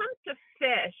 And when it comes to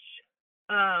fish,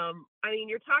 I mean,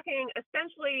 you're talking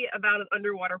essentially about an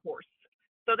underwater horse.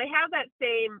 So they have that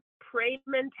same prey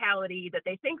mentality that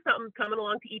they think something's coming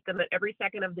along to eat them at every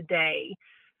second of the day.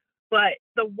 But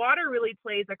the water really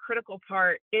plays a critical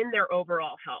part in their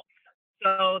overall health.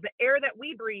 So the air that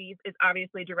we breathe is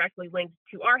obviously directly linked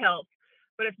to our health.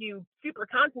 But if you super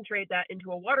concentrate that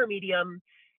into a water medium,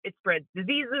 it spreads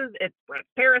diseases, it spreads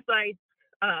parasites.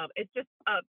 It's just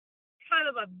a kind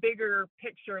of a bigger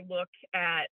picture look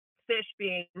at fish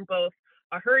being both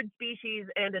a herd species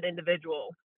and an individual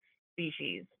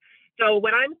species. So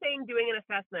when I'm saying doing an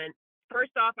assessment,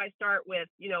 first off, I start with,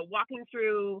 walking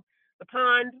through the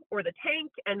pond or the tank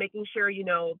and making sure,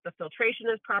 the filtration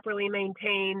is properly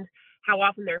maintained, how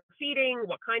often they're feeding,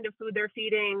 what kind of food they're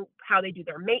feeding, how they do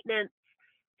their maintenance.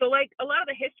 So like a lot of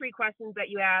the history questions that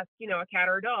you ask, a cat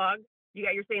or a dog, you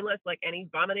got your same list, like any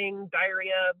vomiting,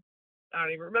 diarrhea, I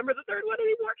don't even remember the third one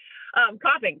anymore.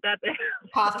 Coughing, that's it.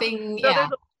 Coughing, so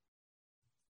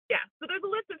yeah. So there's a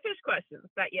list of fish questions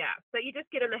that you just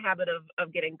get in the habit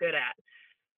of getting good at.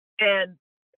 And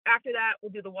after that,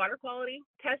 we'll do the water quality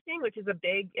testing, which is a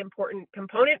big, important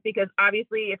component because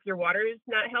obviously if your water is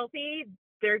not healthy,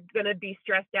 they're going to be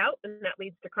stressed out, and that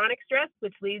leads to chronic stress,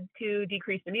 which leads to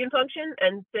decreased immune function.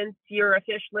 And since you're a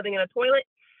fish living in a toilet,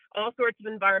 all sorts of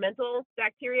environmental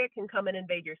bacteria can come and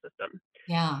invade your system.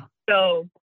 Yeah. So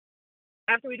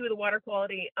after we do the water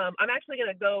quality, I'm actually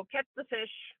going to go catch the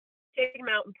fish, take them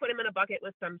out, and put them in a bucket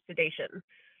with some sedation.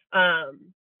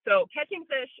 So catching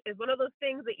fish is one of those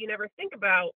things that you never think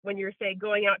about when you're, say,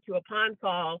 going out to a pond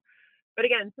call. But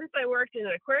again, since I worked in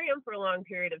an aquarium for a long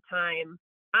period of time,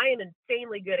 I am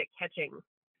insanely good at catching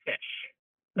fish.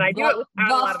 And I do it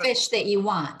without a lot of fish that you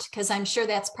want, because I'm sure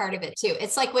that's part of it too.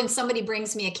 It's like when somebody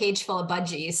brings me a cage full of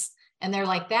budgies and they're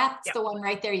like, that's the one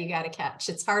right there you got to catch.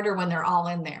 It's harder when they're all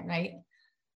in there, right?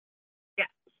 Yeah.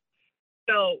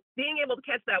 So being able to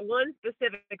catch that one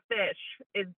specific fish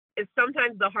is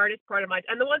sometimes the hardest part of my,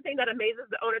 and the one thing that amazes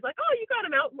the owners, like, oh, you got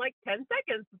him out in like 10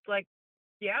 seconds. It's like,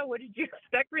 yeah, what did you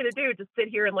expect me to do? Just sit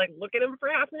here and like look at him for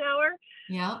half an hour?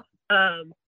 Yeah.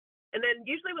 And then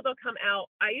usually when they'll come out,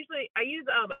 I use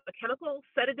a chemical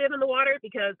sedative in the water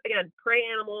because, again, prey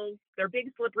animals, they're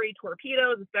big slippery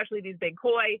torpedoes, especially these big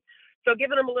koi. So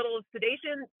giving them a little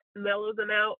sedation mellows them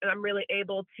out, and I'm really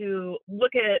able to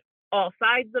look at all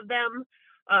sides of them.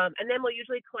 And then we'll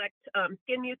usually collect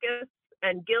skin mucus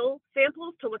and gill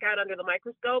samples to look at under the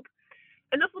microscope.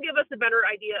 And this will give us a better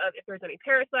idea of if there's any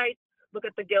parasites, look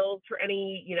at the gills for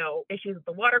any, issues with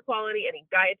the water quality, any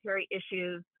dietary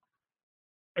issues.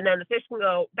 And then the fish can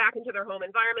go back into their home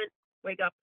environment, wake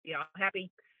up, happy.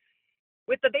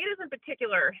 With the bettas in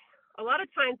particular, a lot of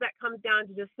times that comes down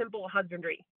to just simple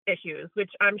husbandry issues, which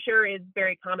I'm sure is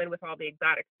very common with all the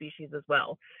exotic species as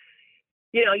well.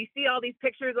 You see all these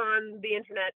pictures on the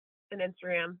internet and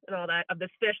Instagram and all that of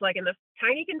this fish like in this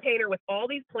tiny container with all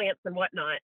these plants and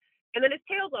whatnot, and then his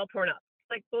tail's all torn up.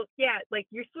 Like, well, yeah, like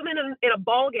you're swimming in a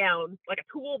ball gown, like a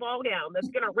tulle ball gown that's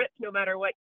gonna rip no matter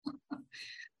what.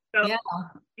 So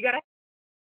you gotta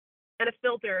and a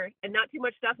filter and not too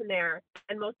much stuff in there,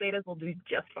 and most bettas will do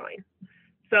just fine.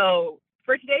 So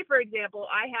for today, for example,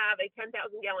 I have a 10,000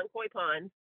 gallon koi pond,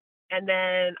 and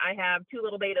then I have 2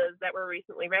 little bettas that were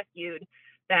recently rescued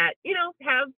that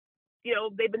have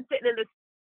they've been sitting in this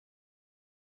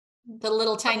the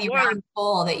little tiny round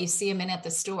bowl that you see them in at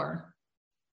the store.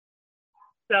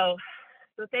 So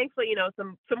thankfully,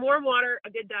 some warm water, a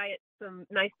good diet, some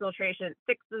nice filtration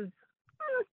fixes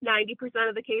 90%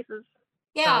 of the cases.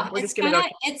 Yeah,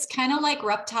 it's kind of like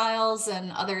reptiles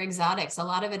and other exotics. A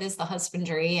lot of it is the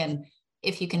husbandry, and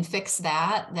if you can fix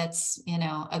that, that's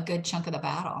a good chunk of the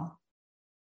battle.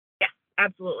 Yeah,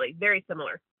 absolutely, very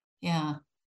similar. Yeah.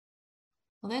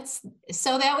 Well,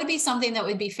 that would be something that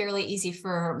would be fairly easy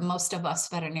for most of us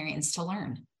veterinarians to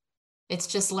learn. It's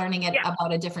just learning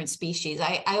about a different species.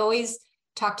 I always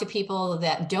talk to people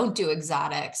that don't do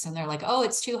exotics, and they're like, oh,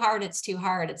 it's too hard. It's too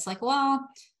hard. It's like, well,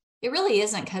 it really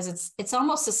isn't, because it's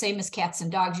almost the same as cats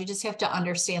and dogs. You just have to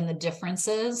understand the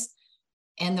differences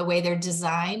and the way they're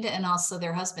designed, and also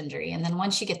their husbandry. And then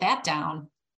once you get that down,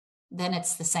 then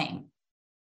it's the same.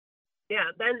 Yeah.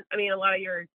 Then, a lot of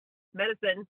your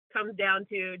medicine comes down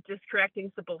to just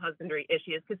correcting simple husbandry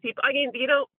issues, because people, you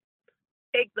don't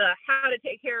take the how to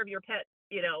take care of your pet,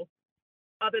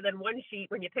 other than one sheet.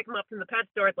 When you pick them up from the pet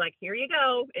store, it's like, here you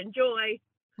go, enjoy.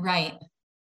 Right.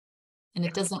 And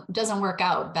it doesn't work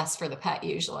out best for the pet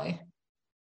usually.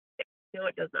 No,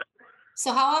 it does not.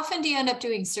 So how often do you end up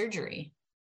doing surgery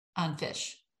on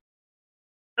fish?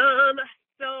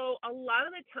 So a lot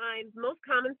of the times, most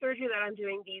common surgery that I'm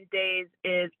doing these days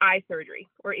is eye surgery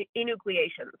or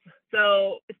enucleations.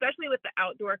 So especially with the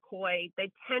outdoor koi, they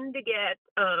tend to get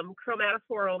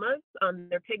chromatophoramas,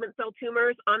 their pigment cell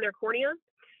tumors on their cornea.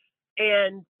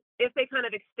 And if they kind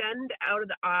of extend out of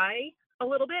the eye a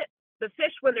little bit, the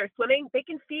fish, when they're swimming, they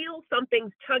can feel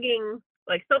something's tugging,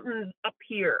 like something's up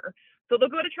here. So they'll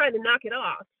go to try to knock it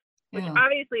off, which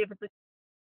obviously, if it's an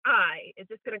eye, it's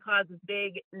just going to cause this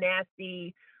big,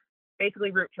 nasty,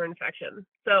 basically rupture infection.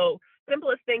 So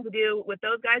simplest thing to do with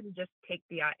those guys is just take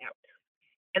the eye out.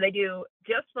 And they do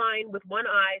just fine with one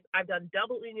eye. I've done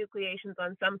double enucleations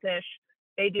on some fish.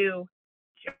 They do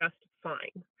just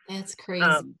fine. That's crazy.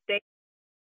 They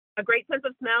a great sense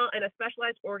of smell and a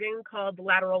specialized organ called the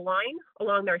lateral line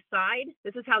along their side.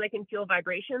 This is how they can feel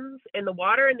vibrations in the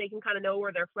water, and they can kind of know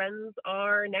where their friends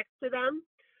are next to them.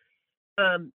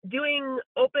 Doing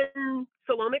open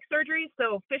coelomic surgery,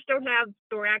 so fish don't have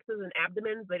thoraxes and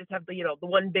abdomens. They just have the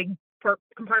one big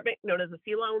compartment known as the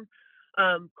coelom.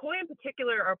 Koi in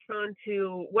particular are prone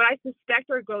to what I suspect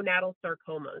are gonadal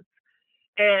sarcomas.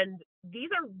 And these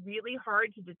are really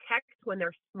hard to detect when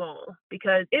they're small,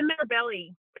 because in their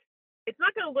belly, it's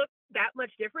not going to look that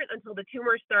much different until the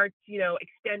tumor starts,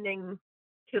 extending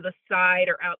to the side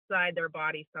or outside their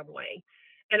body some way.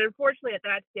 And unfortunately, at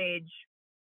that stage,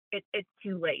 it's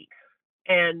too late.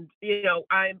 And we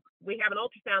have an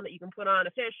ultrasound that you can put on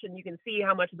a fish, and you can see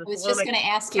how much of the I was just going to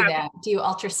ask you that. Do you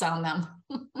ultrasound them?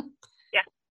 Yeah,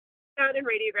 sound and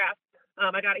radiographs.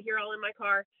 I got it here all in my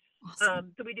car.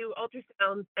 Awesome. So we do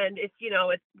ultrasounds, and it's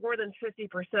more than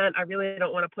 50%. I really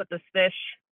don't want to put this fish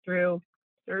through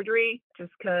surgery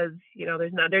just because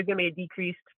there's going to be a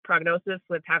decreased prognosis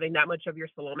with having that much of your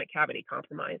coelomic cavity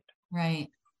compromised. Right.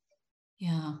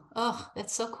 Yeah. Oh,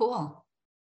 that's so cool.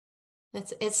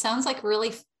 It sounds like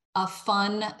really a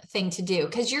fun thing to do,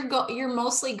 because you're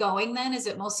mostly going then. Is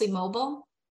it mostly mobile,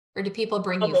 or do people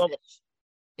bring you fish?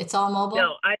 It's all mobile?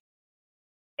 No,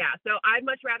 so I'd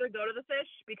much rather go to the fish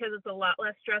because it's a lot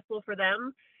less stressful for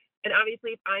them. And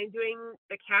obviously, if I'm doing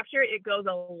the capture, it goes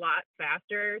a lot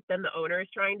faster than the owner is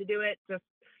trying to do it.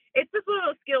 It's just one of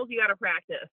those skills you got to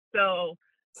practice. So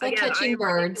it's like catching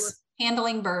birds,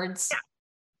 handling birds. Yeah,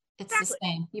 it's exactly the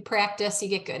same. You practice, you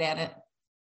get good at it.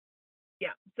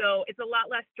 Yeah, so it's a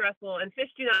lot less stressful, and fish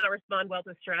do not respond well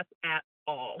to stress at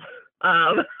all.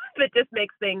 It just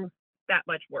makes things that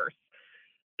much worse.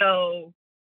 So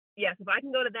yes, if I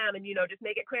can go to them and just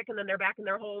make it quick, and then they're back in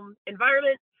their home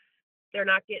environment, they're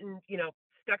not getting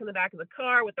stuck in the back of the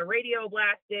car with the radio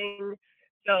blasting.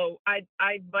 So I'd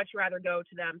much rather go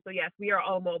to them. So yes, we are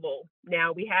all mobile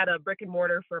now. We had a brick and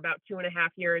mortar for about 2.5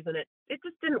 years, and it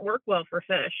just didn't work well for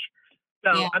fish.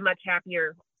 So yeah. I'm much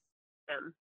happier with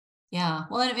them. Yeah.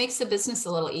 Well, and it makes the business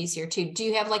a little easier too. Do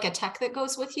you have like a tech that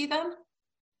goes with you then?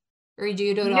 Or do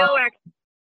you do it all?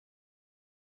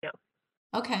 No.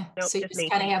 Okay. Nope, so you just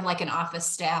kind of have like an office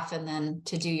staff and then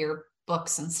to do your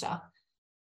books and stuff.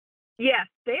 Yes,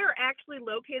 they are actually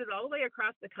located all the way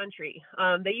across the country.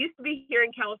 They used to be here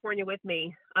in California with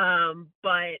me,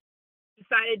 but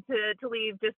decided to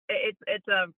leave. Just it's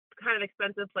a kind of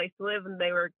expensive place to live, and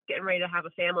they were getting ready to have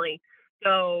a family.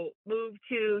 So moved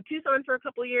to Tucson for a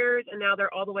couple of years, and now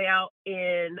they're all the way out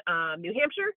in New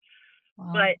Hampshire.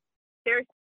 Wow. But they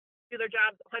do their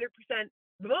jobs 100%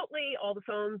 remotely. All the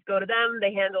phones go to them.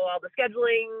 They handle all the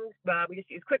scheduling. We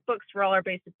just use QuickBooks for all our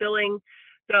basic billing.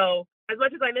 So as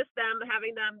much as I miss them,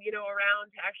 having them,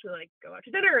 around to actually like go out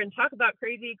to dinner and talk about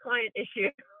crazy client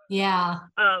issues. Yeah.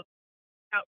 Out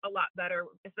a lot better,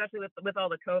 especially with all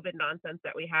the COVID nonsense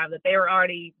that we have, that they were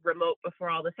already remote before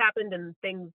all this happened, and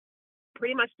things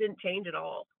pretty much didn't change at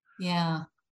all. Yeah.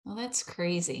 Well, that's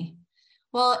crazy.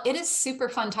 Well, it is super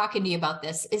fun talking to you about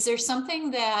this. Is there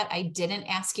something that I didn't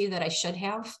ask you that I should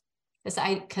have?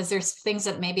 Because there's things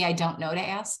that maybe I don't know to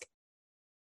ask.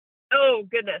 Oh,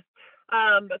 goodness.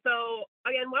 So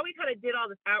again, while we kind of did all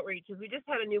this outreach, is we just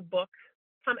had a new book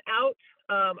come out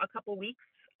a couple weeks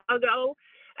ago,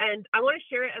 and I want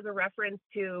to share it as a reference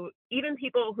to even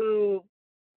people who,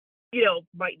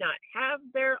 might not have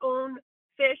their own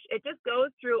fish. It just goes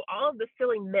through all of the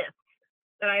silly myths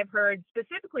that I've heard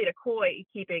specifically to koi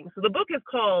keeping. So the book is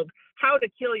called How to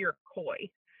Kill Your Koi.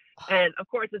 And of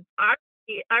course, it's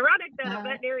ironic that a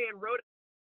veterinarian wrote it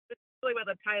specifically with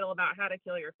a title about how to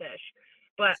kill your fish.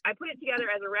 But I put it together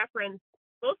as a reference,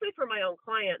 mostly for my own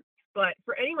clients, but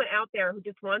for anyone out there who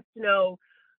just wants to know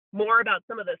more about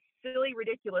some of the silly,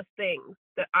 ridiculous things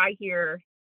that I hear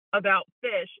about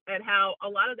fish and how a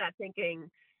lot of that thinking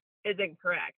is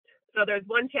incorrect. So there's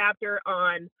one chapter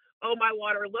on, oh, my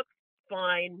water looks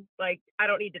fine, like I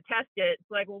don't need to test it.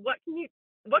 It's like, well, what can you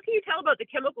tell about the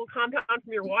chemical compound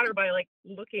from your water by like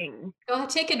looking? Go ahead,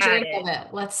 take a drink of it.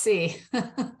 Let's see.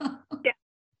 Yeah.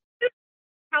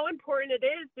 How important it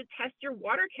is to test your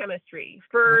water chemistry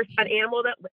for an animal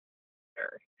that lives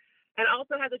there. And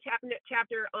also has a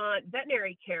chapter on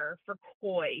veterinary care for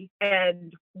koi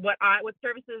and what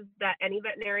services that any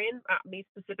veterinarian, me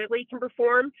specifically, can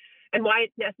perform, and why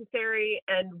it's necessary,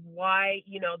 and why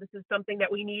this is something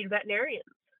that we need veterinarians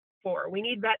for. We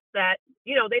need vets that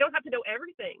they don't have to know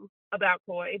everything about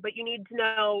koi, but you need to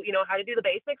know how to do the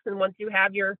basics. And once you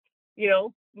have your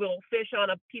little fish on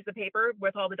a piece of paper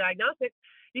with all the diagnostics,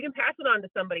 you can pass it on to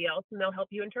somebody else, and they'll help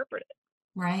you interpret it.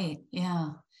 Right.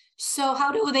 Yeah. So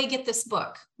how do they get this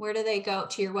book? Where do they go?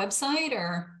 To your website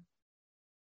or?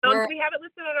 We have it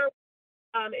listed on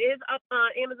our, it is up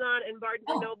on Amazon and Barnes &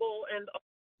 Noble and all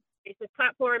basic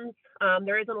platforms.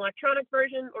 There is an electronic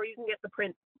version, or you can get the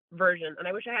print version. And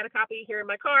I wish I had a copy here in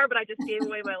my car, but I just gave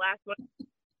away my last one.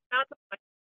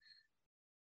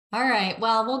 All right.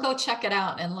 Well, we'll go check it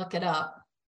out and look it up.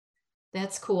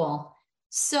 That's cool.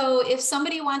 So if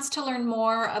somebody wants to learn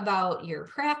more about your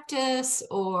practice,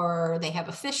 or they have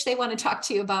a fish they want to talk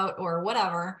to you about, or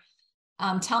whatever,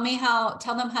 tell them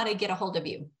how to get a hold of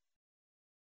you.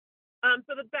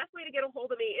 So the best way to get a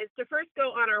hold of me is to first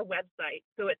go on our website.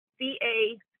 So it's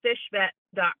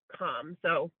cafishvet.com.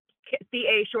 So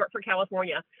CA short for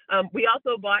California. We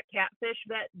also bought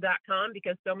catfishvet.com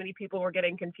because so many people were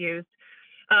getting confused.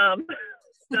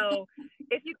 So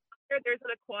if you there's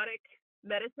an aquatic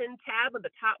medicine tab on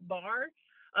the top bar.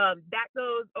 That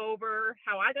goes over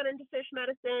how I got into fish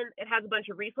medicine. It has a bunch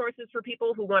of resources for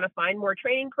people who want to find more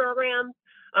training programs.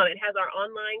 It has our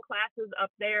online classes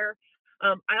up there.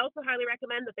 I also highly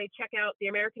recommend that they check out the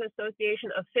American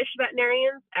Association of Fish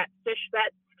Veterinarians at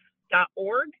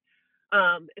fishvets.org.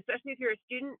 Especially if you're a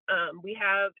student, we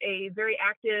have a very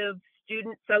active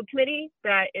student subcommittee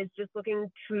that is just looking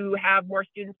to have more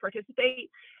students participate.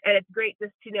 And it's great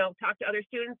just to, talk to other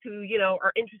students who,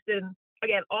 are interested in,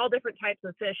 again, all different types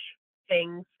of fish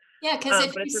things. Yeah, because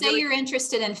if you say you're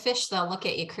interested in fish, they'll look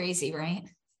at you crazy, right?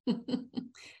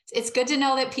 It's good to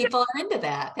know that people are into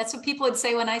that. That's what people would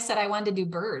say when I said I wanted to do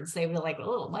birds. They were like,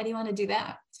 oh, why do you want to do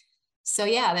that? So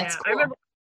yeah, that's cool.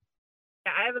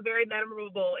 I have a very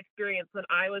memorable experience when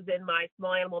I was in my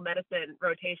small animal medicine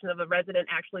rotation of a resident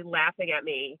actually laughing at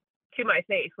me to my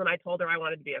face when I told her I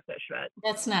wanted to be a fish vet.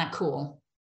 That's not cool.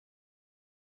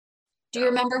 Do you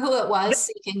remember who it was?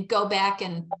 So you can go back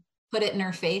and put it in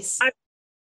her face.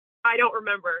 I don't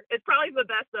remember. It's probably the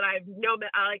best that I've known.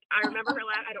 I remember her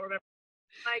laugh. I don't remember.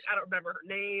 I don't remember her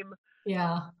name.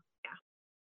 Yeah.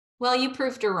 Well, you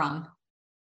proved her wrong.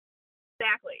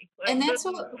 Exactly. And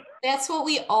that's what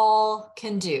we all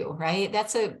can do, right?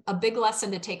 That's a big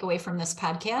lesson to take away from this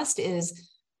podcast is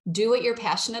do what you're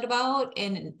passionate about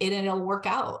and it'll work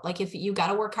out. Like if you got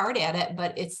to work hard at it,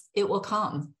 but it will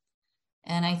come.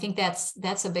 And I think that's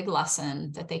a big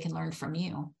lesson that they can learn from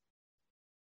you.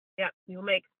 Yeah. You'll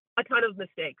make a ton of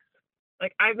mistakes.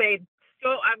 Like I've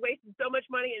wasted so much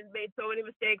money and made so many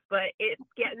mistakes, but it's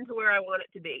getting to where I want it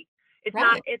to be. It's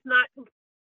not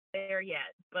there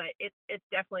yet, but it's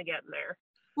definitely getting there.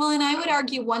 Well, and I would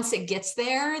argue once it gets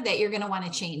there that you're going to want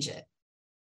to change it.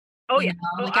 Oh yeah.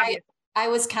 I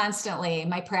was constantly,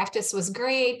 my practice was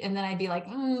great. And then I'd be like,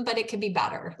 but it could be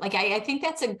better. Like, I think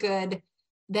that's a good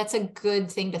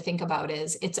thing to think about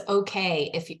is it's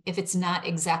okay. If it's not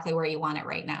exactly where you want it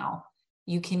right now,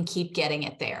 you can keep getting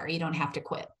it there. You don't have to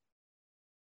quit.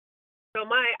 So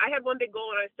I had one big goal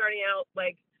when I was starting out,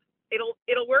 like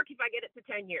it'll work if I get it to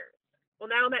 10 years. Well,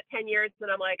 now I'm at 10 years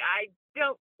and I'm like, I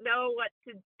don't know what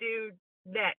to do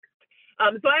next.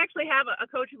 So I actually have a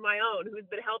coach of my own who's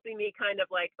been helping me kind of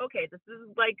like, okay, this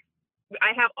is like,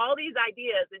 I have all these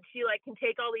ideas and she like can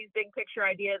take all these big picture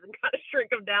ideas and kind of shrink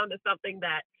them down to something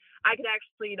that I can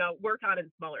actually, work on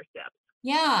in smaller steps.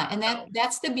 Yeah. And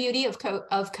that's the beauty of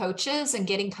coaches and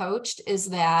getting coached is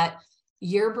that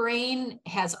your brain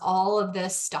has all of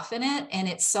this stuff in it. And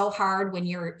it's so hard when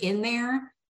you're in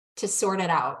there to sort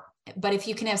it out. But if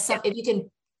you can if you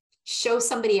can show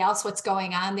somebody else what's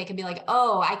going on, they can be like,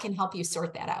 oh, I can help you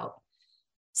sort that out.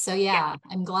 So yeah.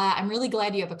 I'm really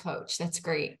glad you have a coach. That's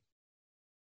great.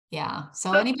 Yeah.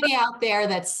 So anybody out there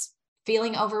that's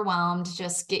feeling overwhelmed,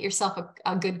 just get yourself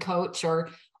a good coach or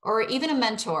even a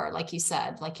mentor, like you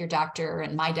said, like your doctor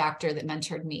and my doctor that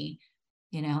mentored me.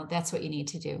 That's what you need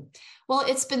to do. Well,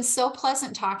 it's been so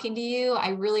pleasant talking to you. I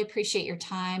really appreciate your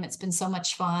time. It's been so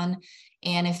much fun.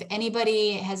 And if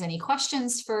anybody has any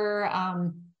questions for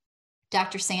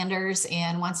Dr. Sanders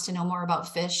and wants to know more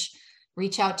about fish,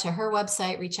 reach out to her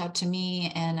website, reach out to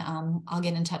me, and I'll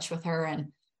get in touch with her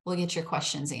and we'll get your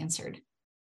questions answered.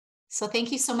 So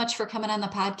thank you so much for coming on the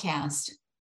podcast.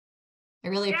 I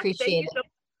really appreciate it.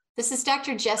 This is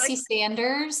Dr. Jessie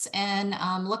Sanders, and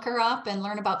look her up and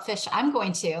learn about fish. I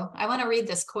want to read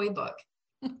this koi book.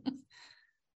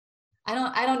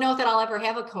 I don't know that I'll ever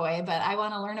have a koi, but I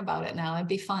want to learn about it now. It'd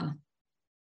be fun.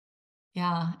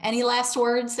 Yeah. Any last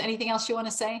words? Anything else you want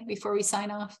to say before we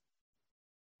sign off?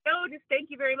 No, just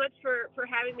thank you very much for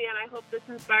having me. And I hope this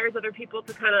inspires other people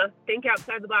to kind of think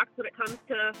outside the box when it comes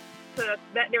to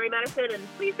veterinary medicine. And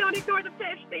please don't ignore the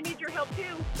fish. They need your help too.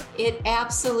 It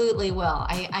absolutely will.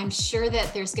 I'm sure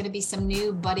that there's going to be some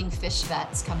new budding fish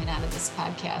vets coming out of this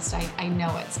podcast. I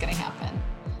know it's going to happen.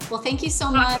 Well, thank you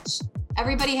so much.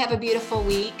 Everybody have a beautiful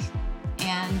week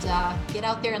and get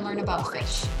out there and learn about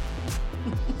fish.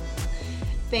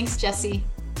 Thanks, Jessie.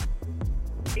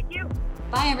 Thank you.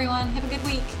 Bye, everyone. Have a good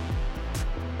week.